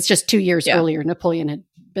 Yeah, because just 2 years earlier, Napoleon had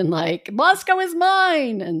been like, Moscow is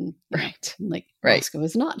mine. And Moscow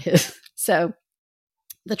is not his. So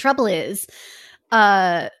the trouble is,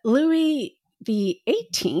 Louis the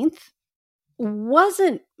 18th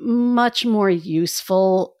wasn't much more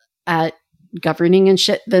useful at governing and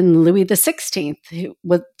shit than Louis the 16th, who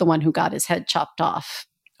was the one who got his head chopped off.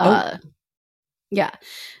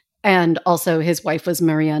 And also his wife was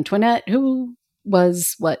Marie Antoinette, who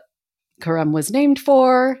was what Carême was named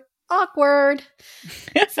for. Awkward.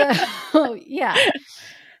 So,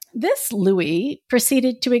 This Louis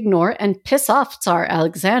proceeded to ignore and piss off Tsar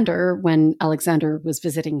Alexander when Alexander was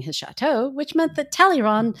visiting his chateau, which meant that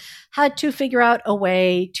Talleyrand had to figure out a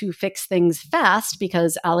way to fix things fast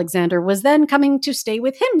because Alexander was then coming to stay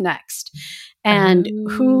with him next. And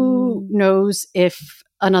who knows if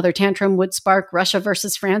another tantrum would spark Russia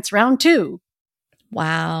versus France round 2.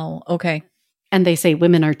 Wow. Okay. And they say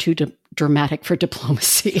women are too dramatic for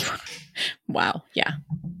diplomacy. Wow. Yeah.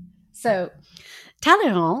 So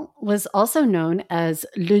Talleyrand was also known as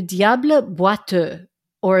Le Diable Boiteux,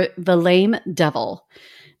 or the Lame Devil.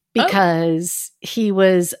 because he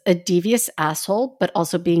was a devious asshole, but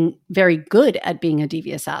also being very good at being a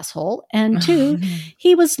devious asshole. And 2,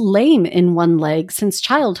 he was lame in one leg since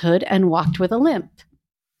childhood and walked with a limp.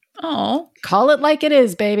 Oh. Call it like it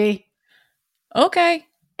is, baby. Okay.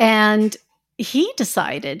 And he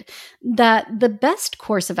decided that the best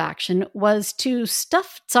course of action was to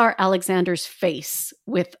stuff Tsar Alexander's face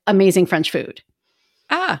with amazing French food.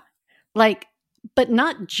 But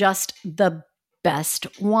not just the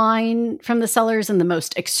best wine from the cellars and the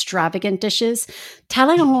most extravagant dishes.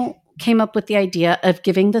 Talleyrand came up with the idea of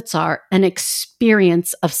giving the Tsar an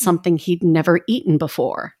experience of something he'd never eaten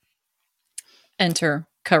before. Enter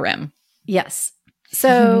Carême. Yes.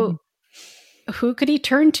 So who could he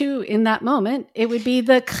turn to in that moment? It would be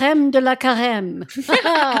the crème de la carême.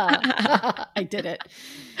 I did it.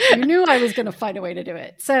 You knew I was going to find a way to do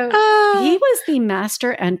it. So he was the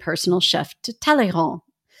master and personal chef to Talleyrand.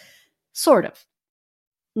 Sort of.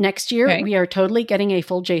 Next year, we are totally getting a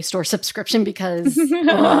full JSTOR subscription because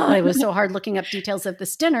it was so hard looking up details of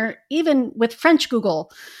this dinner, even with French Google.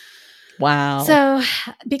 Wow. So,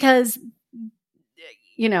 because,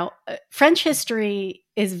 French history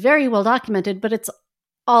is very well documented, but it's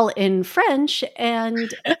all in French.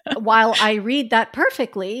 And while I read that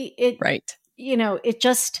perfectly, it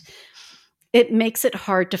makes it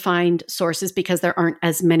hard to find sources because there aren't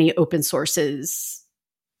as many open sources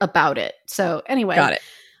about it. So anyway, got it.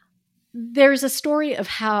 There's a story of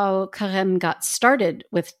how Carême got started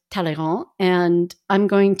with Talleyrand, and I'm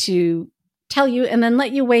going to tell you and then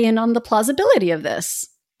let you weigh in on the plausibility of this.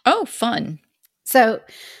 Oh, fun. So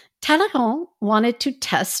Talleyrand wanted to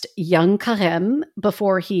test young Carême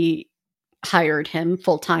before he hired him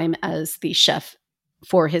full-time as the chef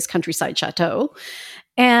for his countryside chateau.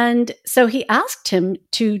 And so he asked him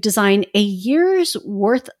to design a year's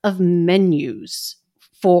worth of menus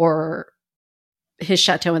for his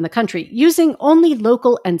chateau in the country, using only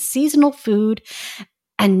local and seasonal food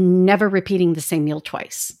and never repeating the same meal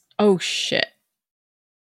twice. Oh, shit.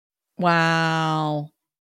 Wow.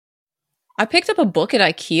 I picked up a book at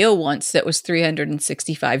IKEA once that was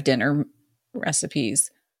 365 dinner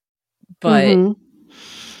recipes. But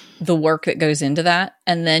the work that goes into that,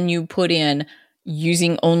 and then you put in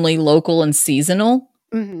using only local and seasonal.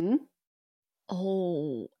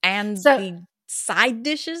 Oh, and the side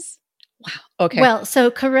dishes? Wow. Okay. Well,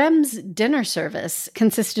 so Carême's dinner service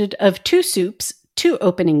consisted of 2 soups, 2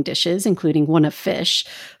 opening dishes, including one of fish,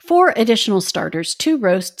 4 additional starters, 2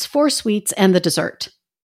 roasts, 4 sweets, and the dessert.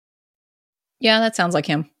 Yeah, that sounds like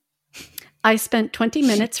him. I spent 20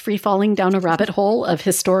 minutes free-falling down a rabbit hole of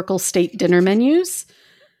historical state dinner menus.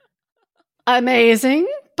 Amazing,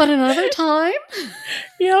 but another time.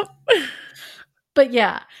 Yep. But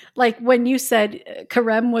yeah, like when you said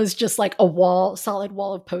Carême was just like a solid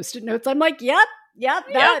wall of Post-it notes, I'm like, yep,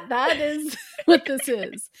 that is what this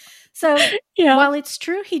is. So while it's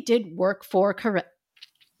true he did work for Carême,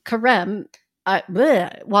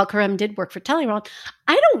 while Carême did work for Talleyrand,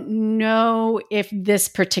 I don't know if this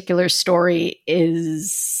particular story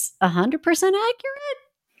is 100% accurate.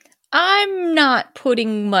 I'm not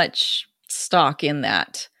putting much stock in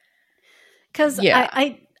that. Because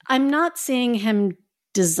I'm not seeing him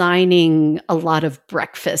designing a lot of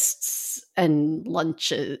breakfasts and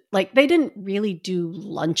lunches. Like, they didn't really do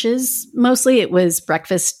lunches. Mostly it was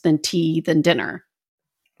breakfast, then tea, then dinner.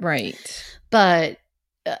 Right. But,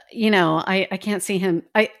 I can't see him.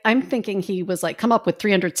 I'm thinking he was like, come up with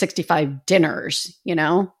 365 dinners,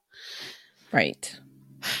 Right.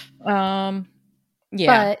 Yeah.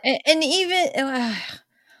 But, and even...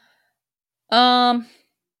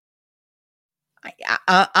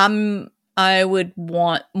 I would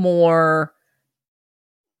want more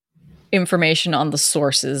information on the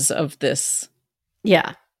sources of this.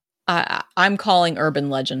 Yeah. I'm calling urban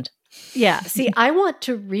legend. Yeah. See, I want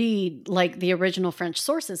to read like the original French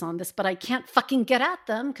sources on this, but I can't fucking get at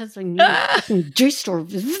them because I need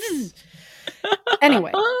JSTOR.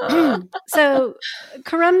 Anyway, so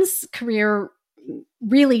Carême's career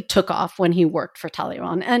really took off when he worked for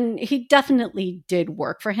Talleyrand, and he definitely did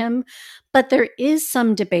work for him, but there is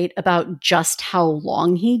some debate about just how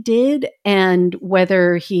long he did and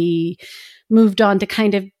whether he moved on to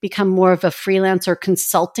kind of become more of a freelance or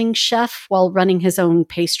consulting chef while running his own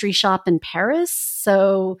pastry shop in Paris.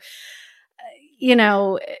 So, he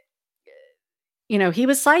was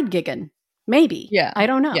side gigging, maybe. Yeah. I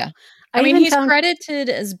don't know. Yeah. I mean, he's credited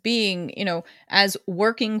as being, as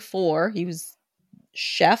working for, he was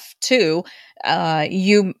chef too.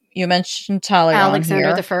 You mentioned Talleyrand Alexander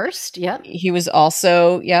here. the First. Yep. He was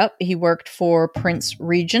also, he worked for Prince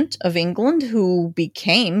Regent of England, who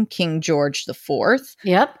became King George the Fourth.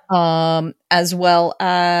 Yep. As well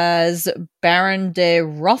as Baron de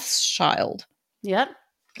Rothschild. Yep.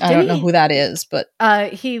 I don't know who that is, but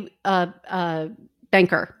he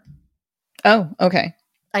banker. Oh, okay.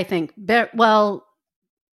 I think. Well,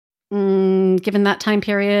 given that time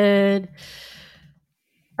period,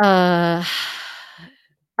 I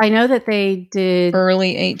know that they did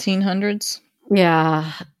early 1800s.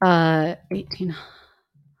 Yeah, 1800s.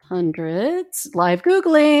 Live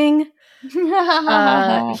Googling.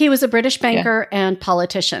 He was a British banker and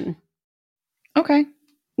politician. Okay.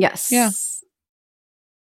 Yes. Yeah.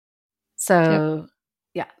 So,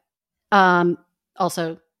 yeah.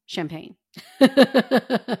 Also, champagne.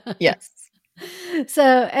 Yes.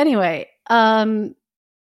 So, anyway,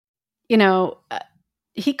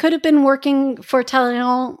 he could have been working for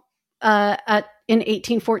Talleyrand in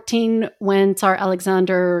 1814 when Tsar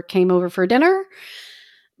Alexander came over for dinner.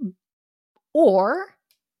 Or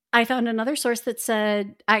I found another source that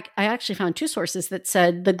said, I actually found two sources that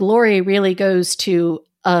said the glory really goes to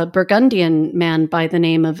a Burgundian man by the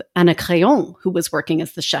name of Anacreon, who was working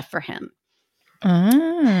as the chef for him.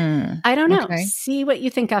 I don't know. Okay. See what you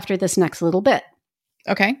think after this next little bit.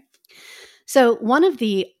 Okay. So one of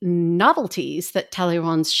the novelties that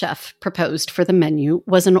Talleyrand's chef proposed for the menu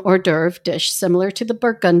was an hors d'oeuvre dish similar to the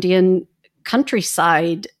Burgundian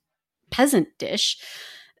countryside peasant dish,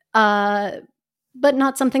 but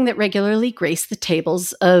not something that regularly graced the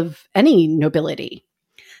tables of any nobility.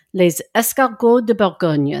 Les escargots de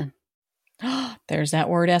Bourgogne. There's that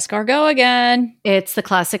word escargot again. It's the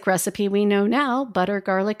classic recipe we know now: butter,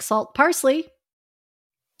 garlic, salt, parsley.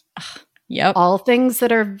 Yep. All things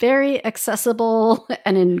that are very accessible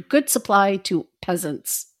and in good supply to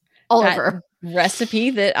peasants all over. Recipe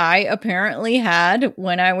that I apparently had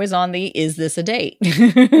when I was on the Is This a Date?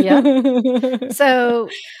 Yep. So,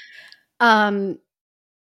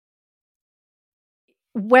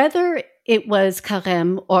 whether it was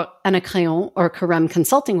Carême or Anacreon or Carême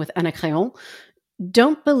consulting with Anacreon,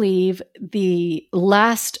 don't believe the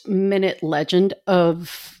last minute legend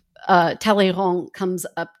of Talleyrand comes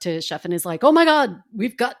up to chef and is like, oh my God,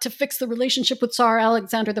 we've got to fix the relationship with Tsar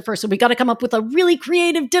Alexander the First. So we got to come up with a really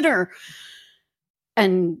creative dinner.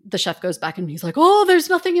 And the chef goes back and he's like, oh, there's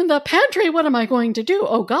nothing in the pantry. What am I going to do?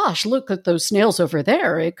 Oh gosh, look at those snails over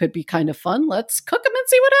there. It could be kind of fun. Let's cook them and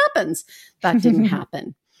see what happens. That didn't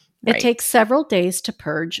happen. Right. It takes several days to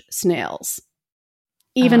purge snails,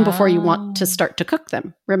 even before you want to start to cook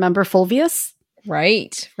them. Remember Fulvius?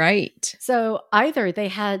 Right. So either they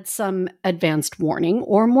had some advanced warning,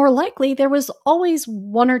 or more likely there was always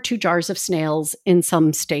 1 or 2 jars of snails in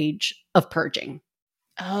some stage of purging.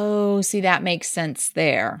 Oh, see, that makes sense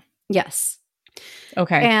there. Yes.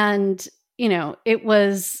 Okay. And, it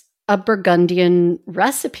was a Burgundian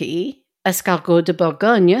recipe, Escargot de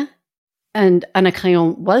Bourgogne, and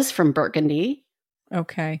Anacreon was from Burgundy.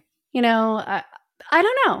 Okay. I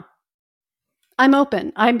don't know. I'm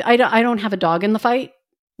open. I don't have a dog in the fight.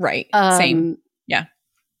 Right. Same. Yeah.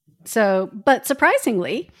 So, but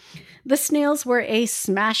surprisingly, the snails were a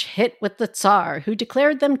smash hit with the Tsar, who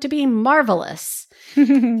declared them to be marvelous.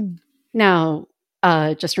 Now,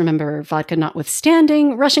 just remember, vodka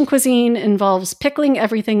notwithstanding, Russian cuisine involves pickling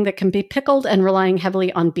everything that can be pickled and relying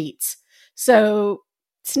heavily on beets. So,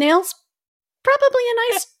 snails, probably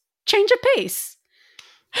a nice change of pace.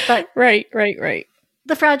 But right.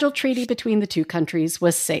 The fragile treaty between the two countries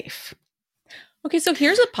was safe. Okay, so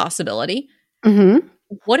here's a possibility. Mm-hmm.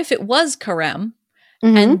 What if it was Carême,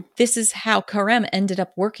 and this is how Carême ended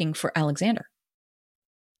up working for Alexander?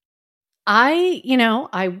 I'm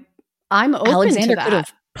open Alexander to that. Could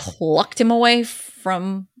have plucked him away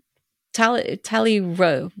from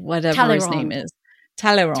Talleyrand, whatever his name is.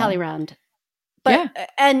 Talleyrand. But,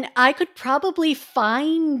 and I could probably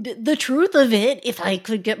find the truth of it if I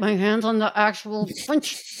could get my hands on the actual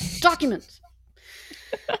French documents.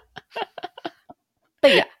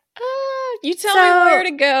 But yeah. You tell me where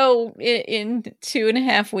to go in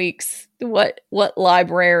 2.5 weeks. What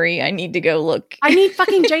library I need to go look. I need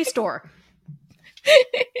fucking JSTOR.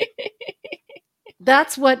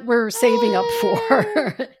 That's what we're saving up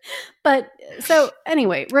for. But so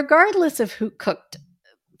anyway, regardless of who cooked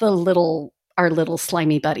our little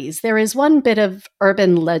slimy buddies, there is one bit of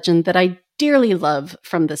urban legend that I dearly love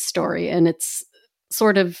from this story, and it's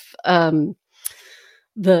sort of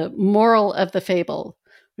the moral of the fable.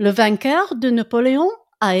 Le vainqueur de Napoléon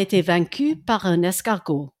a été vaincu par un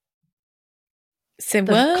escargot.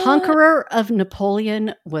 The conqueror of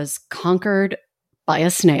Napoleon was conquered by a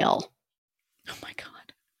snail. Oh my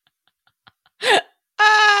God.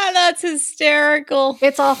 That's hysterical.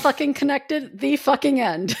 It's all fucking connected. The fucking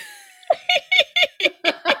end.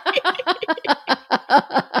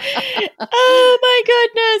 Oh my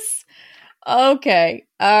goodness. Okay.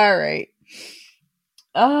 All right.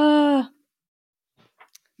 I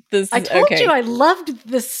told you I loved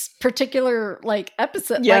this particular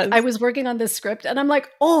episode. Yes. Like I was working on this script and I'm like,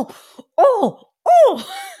 oh.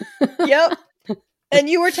 Yep. And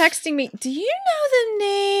you were texting me, do you know the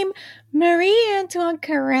name Marie Antoine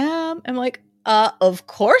Karam? I'm like, of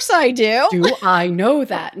course I do. Do I know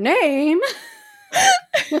that name?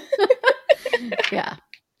 Yeah.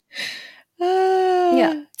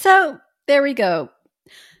 Yeah. So there we go.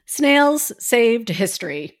 Snails saved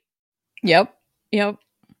history. Yep.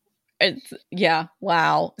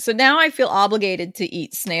 Wow. So now I feel obligated to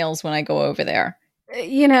eat snails when I go over there.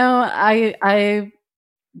 You know,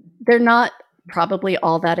 they're not probably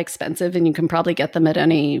all that expensive, and you can probably get them at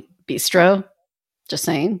any bistro. Just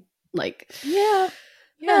saying. Yeah.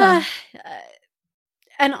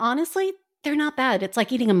 And honestly, they're not bad. It's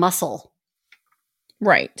like eating a mussel.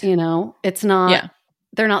 Right. You know, it's not,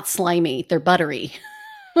 they're not slimy. They're buttery.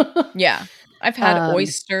 Yeah. I've had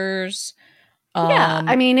oysters. Yeah.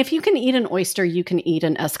 I mean, if you can eat an oyster, you can eat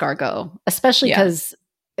an escargot, especially because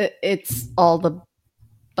it's all the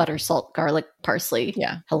butter, salt, garlic, parsley.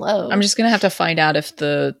 Yeah. Hello. I'm just going to have to find out if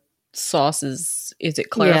the sauce is it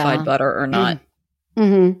clarified butter or not.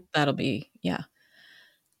 Mm-hmm. That'll be,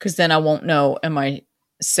 because then I won't know, am I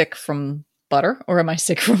sick from butter or am I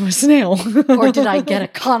sick from a snail? Or did I get a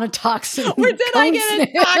conotoxin? Or did I get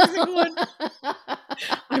a toxic one?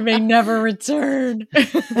 I may never return.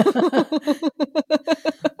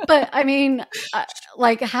 But I mean,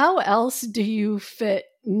 how else do you fit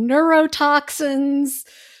neurotoxins?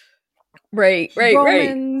 Right.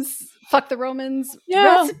 Romans, fuck the Romans,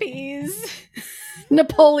 recipes,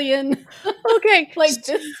 Napoleon. Okay. This.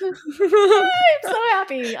 I'm so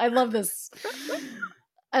happy. I love this.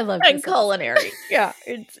 I love this. And culinary. Yeah.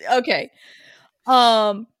 It's okay.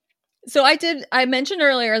 So I mentioned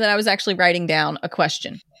earlier that I was actually writing down a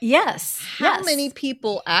question. Yes. How many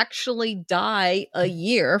people actually die a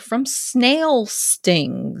year from snail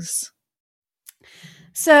stings?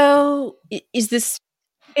 So is this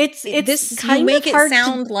it's this kind you make of it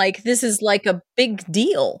sound like this is like a big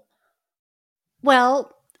deal.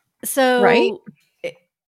 Well, so right?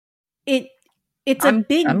 It's a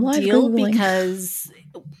big deal Googling. Because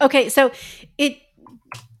so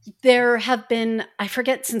there have been, I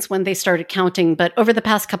forget since when they started counting, but over the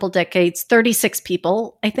past couple decades, 36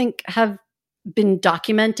 people, I think, have been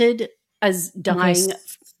documented as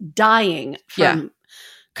dying from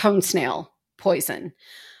cone snail poison.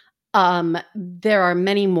 There are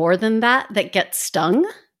many more than that get stung.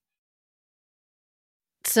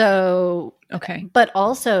 So, but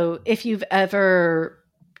also if you've ever,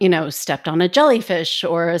 stepped on a jellyfish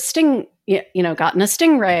or a sting, gotten a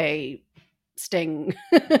stingray sting.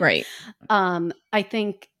 Right. I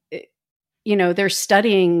think, they're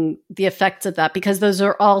studying the effects of that because those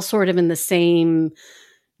are all sort of in the same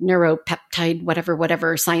neuropeptide,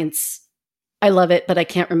 whatever science. I love it, but I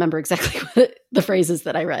can't remember exactly what the phrases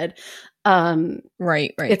that I read.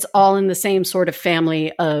 Right. It's all in the same sort of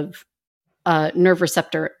family of nerve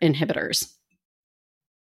receptor inhibitors.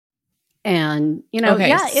 And,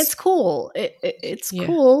 it's cool. It's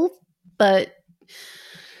cool, but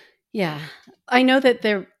I know that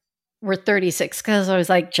there were 36 because I was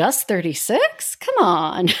like, just 36? Come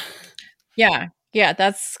on. Yeah,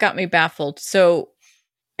 that's got me baffled. So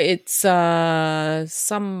it's the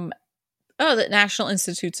National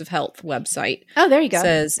Institutes of Health website. Oh, there you go.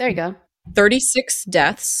 Says there you go. 36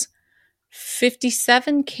 deaths,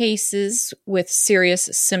 57 cases with serious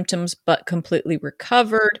symptoms but completely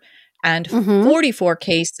recovered, and 44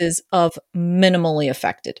 cases of minimally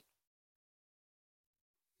affected.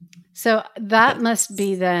 So that must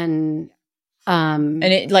be then... and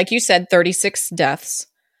it, like you said, 36 deaths.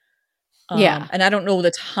 Yeah. And I don't know the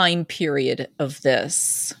time period of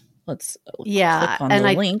this. Let's click on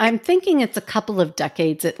the link. I'm thinking it's a couple of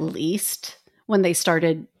decades at least when they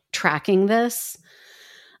started tracking this.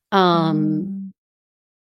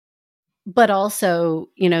 But also,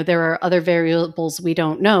 there are other variables we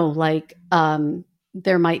don't know. Like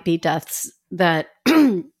there might be deaths that,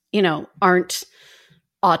 aren't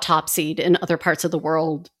autopsied in other parts of the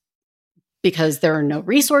world because there are no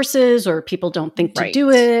resources or people don't think to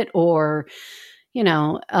do it, or,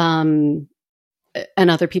 and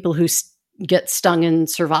other people who get stung and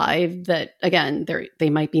survive that, again, they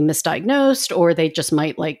might be misdiagnosed or they just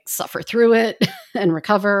might suffer through it and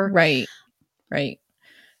recover. Right.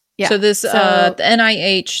 Yeah. So this, the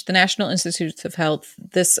NIH, the National Institutes of Health,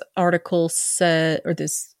 this article said, or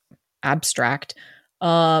this abstract,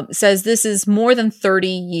 says this is more than 30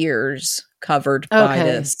 years covered by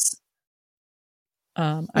this.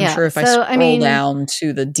 I'm sure if I scroll down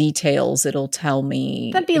to the details, it'll tell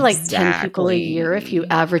me that'd be like 10 people a year if you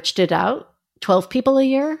averaged it out. 12 people a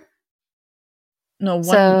year?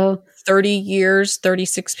 No, 30 years,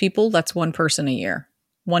 36 people, that's one person a year.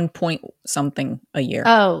 1 point something a year.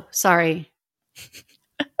 Oh, sorry.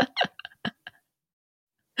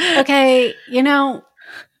 Okay,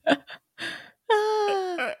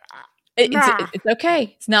 it's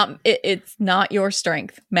okay. It's not your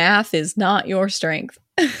strength. Math is not your strength.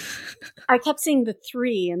 I kept seeing the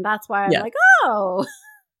 3, and that's why I'm like, oh.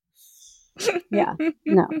 Yeah,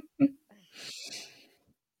 no.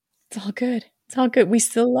 It's all good. It's all good. We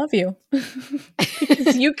still love you.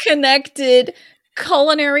 Because you connected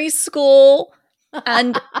culinary school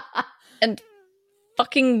and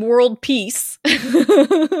fucking world peace.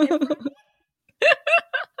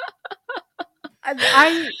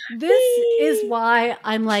 This is why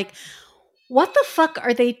I'm like, what the fuck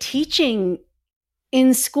are they teaching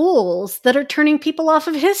in schools that are turning people off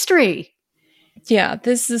of history? Yeah,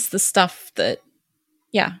 this is the stuff that,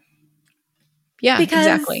 yeah, because,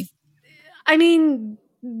 exactly. I mean,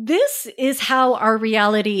 this is how our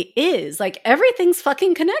reality is. Like, everything's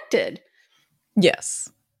fucking connected. Yes.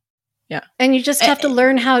 Yeah. And you just have to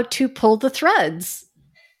learn how to pull the threads.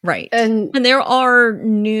 Right. And there are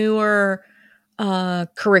newer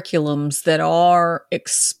curriculums that are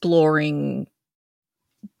exploring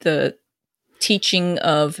the teaching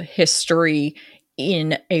of history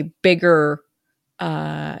in a bigger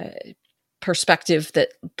perspective that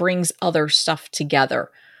brings other stuff together.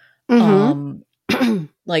 Mm-hmm.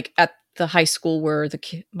 Like at the high school where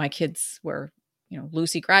my kids were,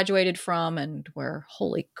 Lucy graduated from, and where,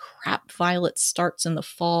 holy crap, Violet starts in the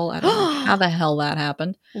fall. I don't know how the hell that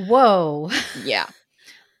happened. Whoa. Yeah.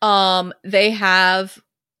 They've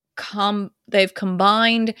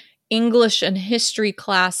combined English and history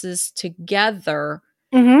classes together,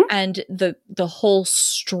 mm-hmm. and the whole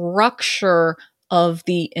structure of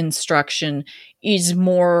the instruction is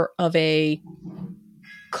more of a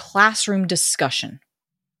classroom discussion.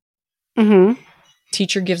 Mm-hmm.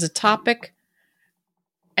 Teacher gives a topic,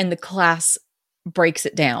 and the class breaks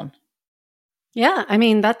it down. Yeah, I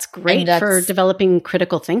mean, that's great for developing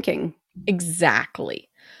critical thinking. Exactly.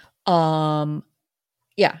 Yeah,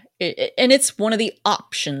 and it's one of the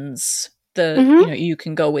options. Mm-hmm. You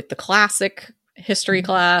can go with the classic history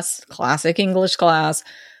class, classic English class.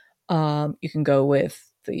 You can go with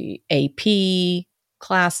the AP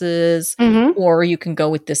classes, mm-hmm. or you can go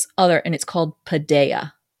with this other, and it's called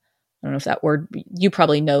Paideia. I don't know if that word, you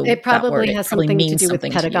probably know. It probably that word. has something to do with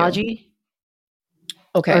pedagogy.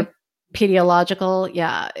 Okay. Or pediological.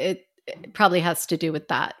 Yeah, it probably has to do with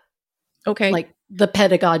that. Okay. Like the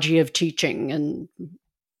pedagogy of teaching, and,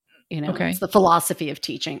 okay. It's the philosophy of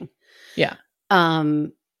teaching. Yeah.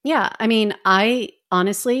 Yeah. I mean, I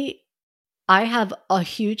have a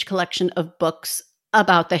huge collection of books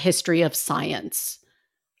about the history of science.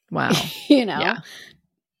 Wow. Yeah.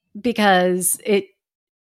 Because it,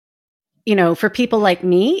 for people like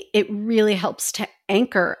me, it really helps to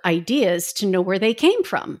anchor ideas to know where they came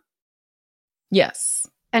from. Yes.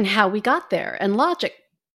 And how we got there, and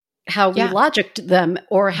how we logicked them,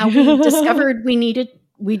 or how we discovered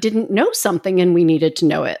we didn't know something and we needed to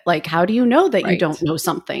know it. Like, how do you know that you don't know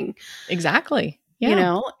something? Exactly.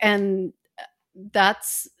 Yeah. And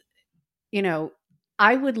that's,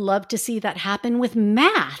 I would love to see that happen with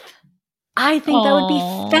math. I think that would be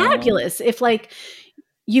fabulous if, like,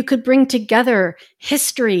 you could bring together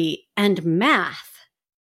history and math.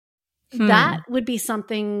 That would be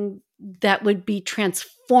something that would be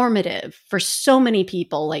transformative for so many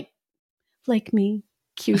people like me.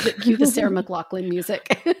 Cue the Sarah McLachlan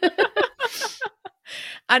music.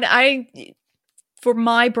 And for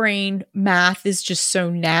my brain, math is just so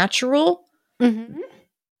natural, mm-hmm.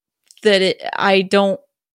 that I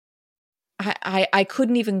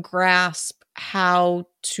couldn't even grasp how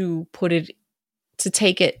to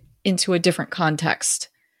take it into a different context.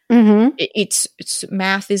 Mm-hmm. It's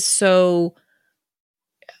math is so,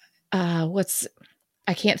 I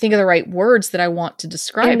can't think of the right words that I want to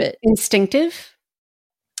describe it. Instinctive?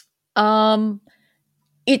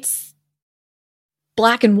 It's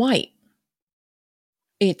black and white.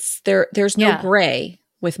 There's no gray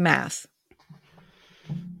with math.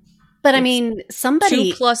 But I mean, 2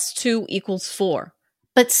 + 2 = 4.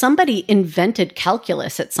 But somebody invented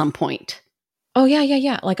calculus at some point. Oh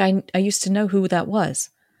yeah. Like I used to know who that was.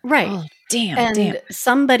 Right. Oh, damn. And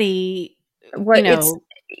somebody,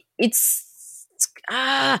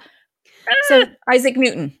 So Isaac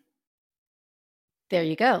Newton. There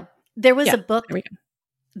you go. There was a book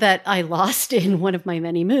that I lost in one of my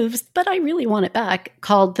many moves, but I really want it back,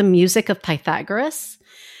 called The Music of Pythagoras.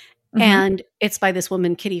 Mm-hmm. And it's by this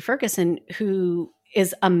woman, Kitty Ferguson, who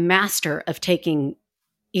is a master of taking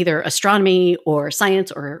either astronomy or science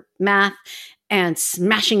or math and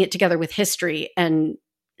smashing it together with history and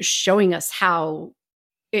showing us how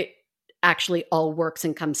it actually all works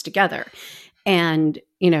and comes together. And,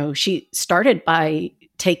 she started by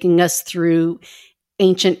taking us through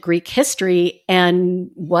ancient Greek history and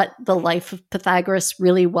what the life of Pythagoras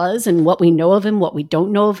really was and what we know of him, what we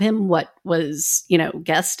don't know of him, what was,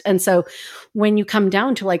 guessed. And so when you come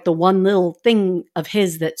down to like the one little thing of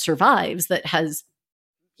his that survives, that has,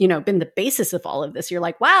 been the basis of all of this, you're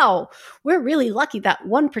like, wow, we're really lucky that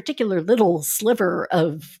one particular little sliver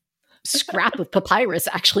of scrap of papyrus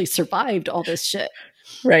actually survived all this shit.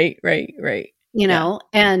 Right.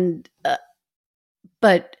 And,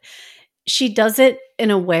 but she does it in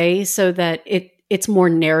a way so that it's more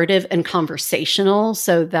narrative and conversational,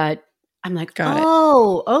 so that I'm like,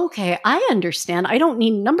 okay, I understand. I don't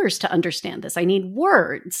need numbers to understand this. I need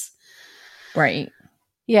words. Right.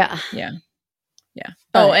 Yeah.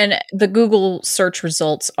 But, and the Google search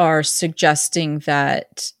results are suggesting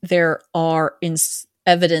that there are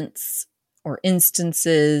evidence or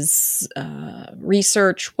instances,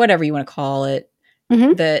 research, whatever you want to call it,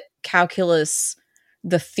 that calculus,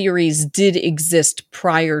 the theories did exist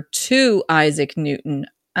prior to Isaac Newton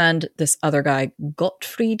and this other guy,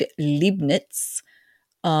 Gottfried Leibniz.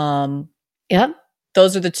 Those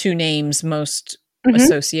are the two names most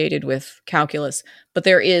associated with calculus, but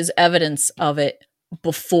there is evidence of it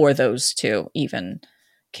before those two even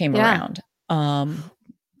came around.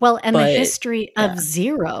 The history of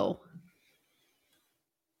zero.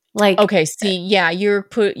 Like, okay, see, you're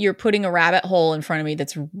putting a rabbit hole in front of me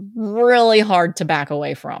that's really hard to back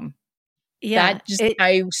away from. Yeah,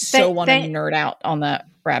 I want to nerd out on that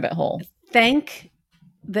rabbit hole. Thank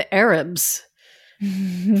the Arabs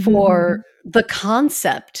for the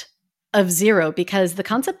concept of zero, because the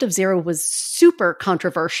concept of zero was super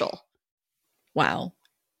controversial. Wow.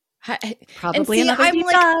 Probably another deep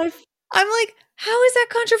dive. I'm like, how is that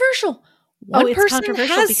controversial? One person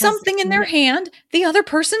has something in their hand, the other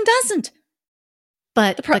person doesn't.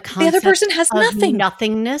 But the other person has nothing.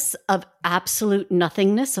 Nothingness, of absolute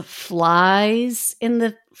nothingness, flew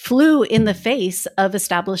in the face of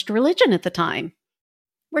established religion at the time.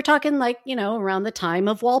 We're talking around the time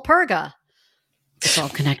of Walpurga. It's all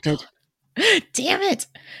connected. Damn it.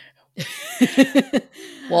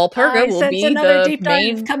 Walpurga will be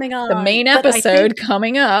the main episode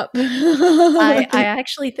coming up. I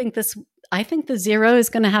actually think I think the zero is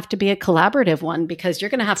going to have to be a collaborative one, because you're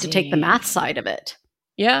going to have to take the math side of it.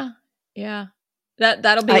 Yeah.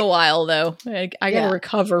 That'll be a while though. I got to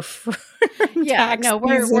recover from tax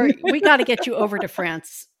season. we got to get you over to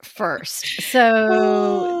France first.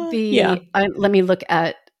 So let me look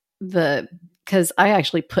at because I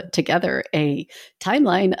actually put together a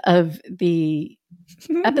timeline of the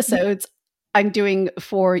episodes I'm doing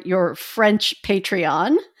for your French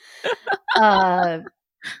Patreon.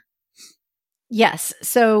 Yes.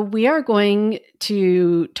 So we are going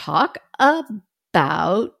to talk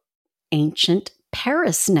about ancient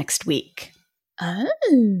Paris next week. Oh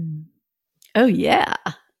yeah.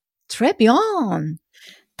 Très bien.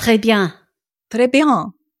 Très bien. Très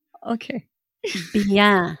bien. Okay.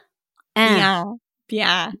 Bien. Bien.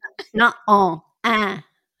 Not en.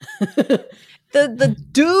 The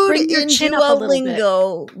dude in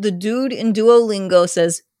Duolingo. The dude in Duolingo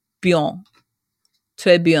says bien.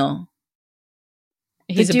 Très bien.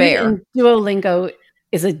 He's a bear. In Duolingo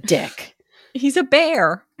is a dick. He's a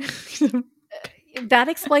bear. That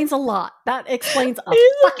explains a lot. That explains a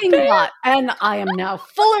fucking lot. And I am now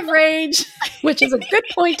full of rage, which is a good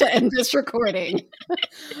point to end this recording.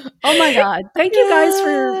 Oh my God. Thank you guys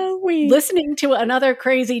for listening to another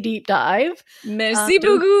crazy deep dive. Merci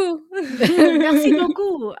beaucoup. Merci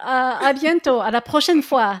beaucoup. À bientôt. À la prochaine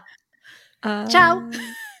fois. Ciao.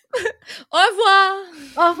 Au revoir.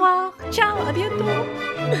 Au revoir. Ciao. À bientôt.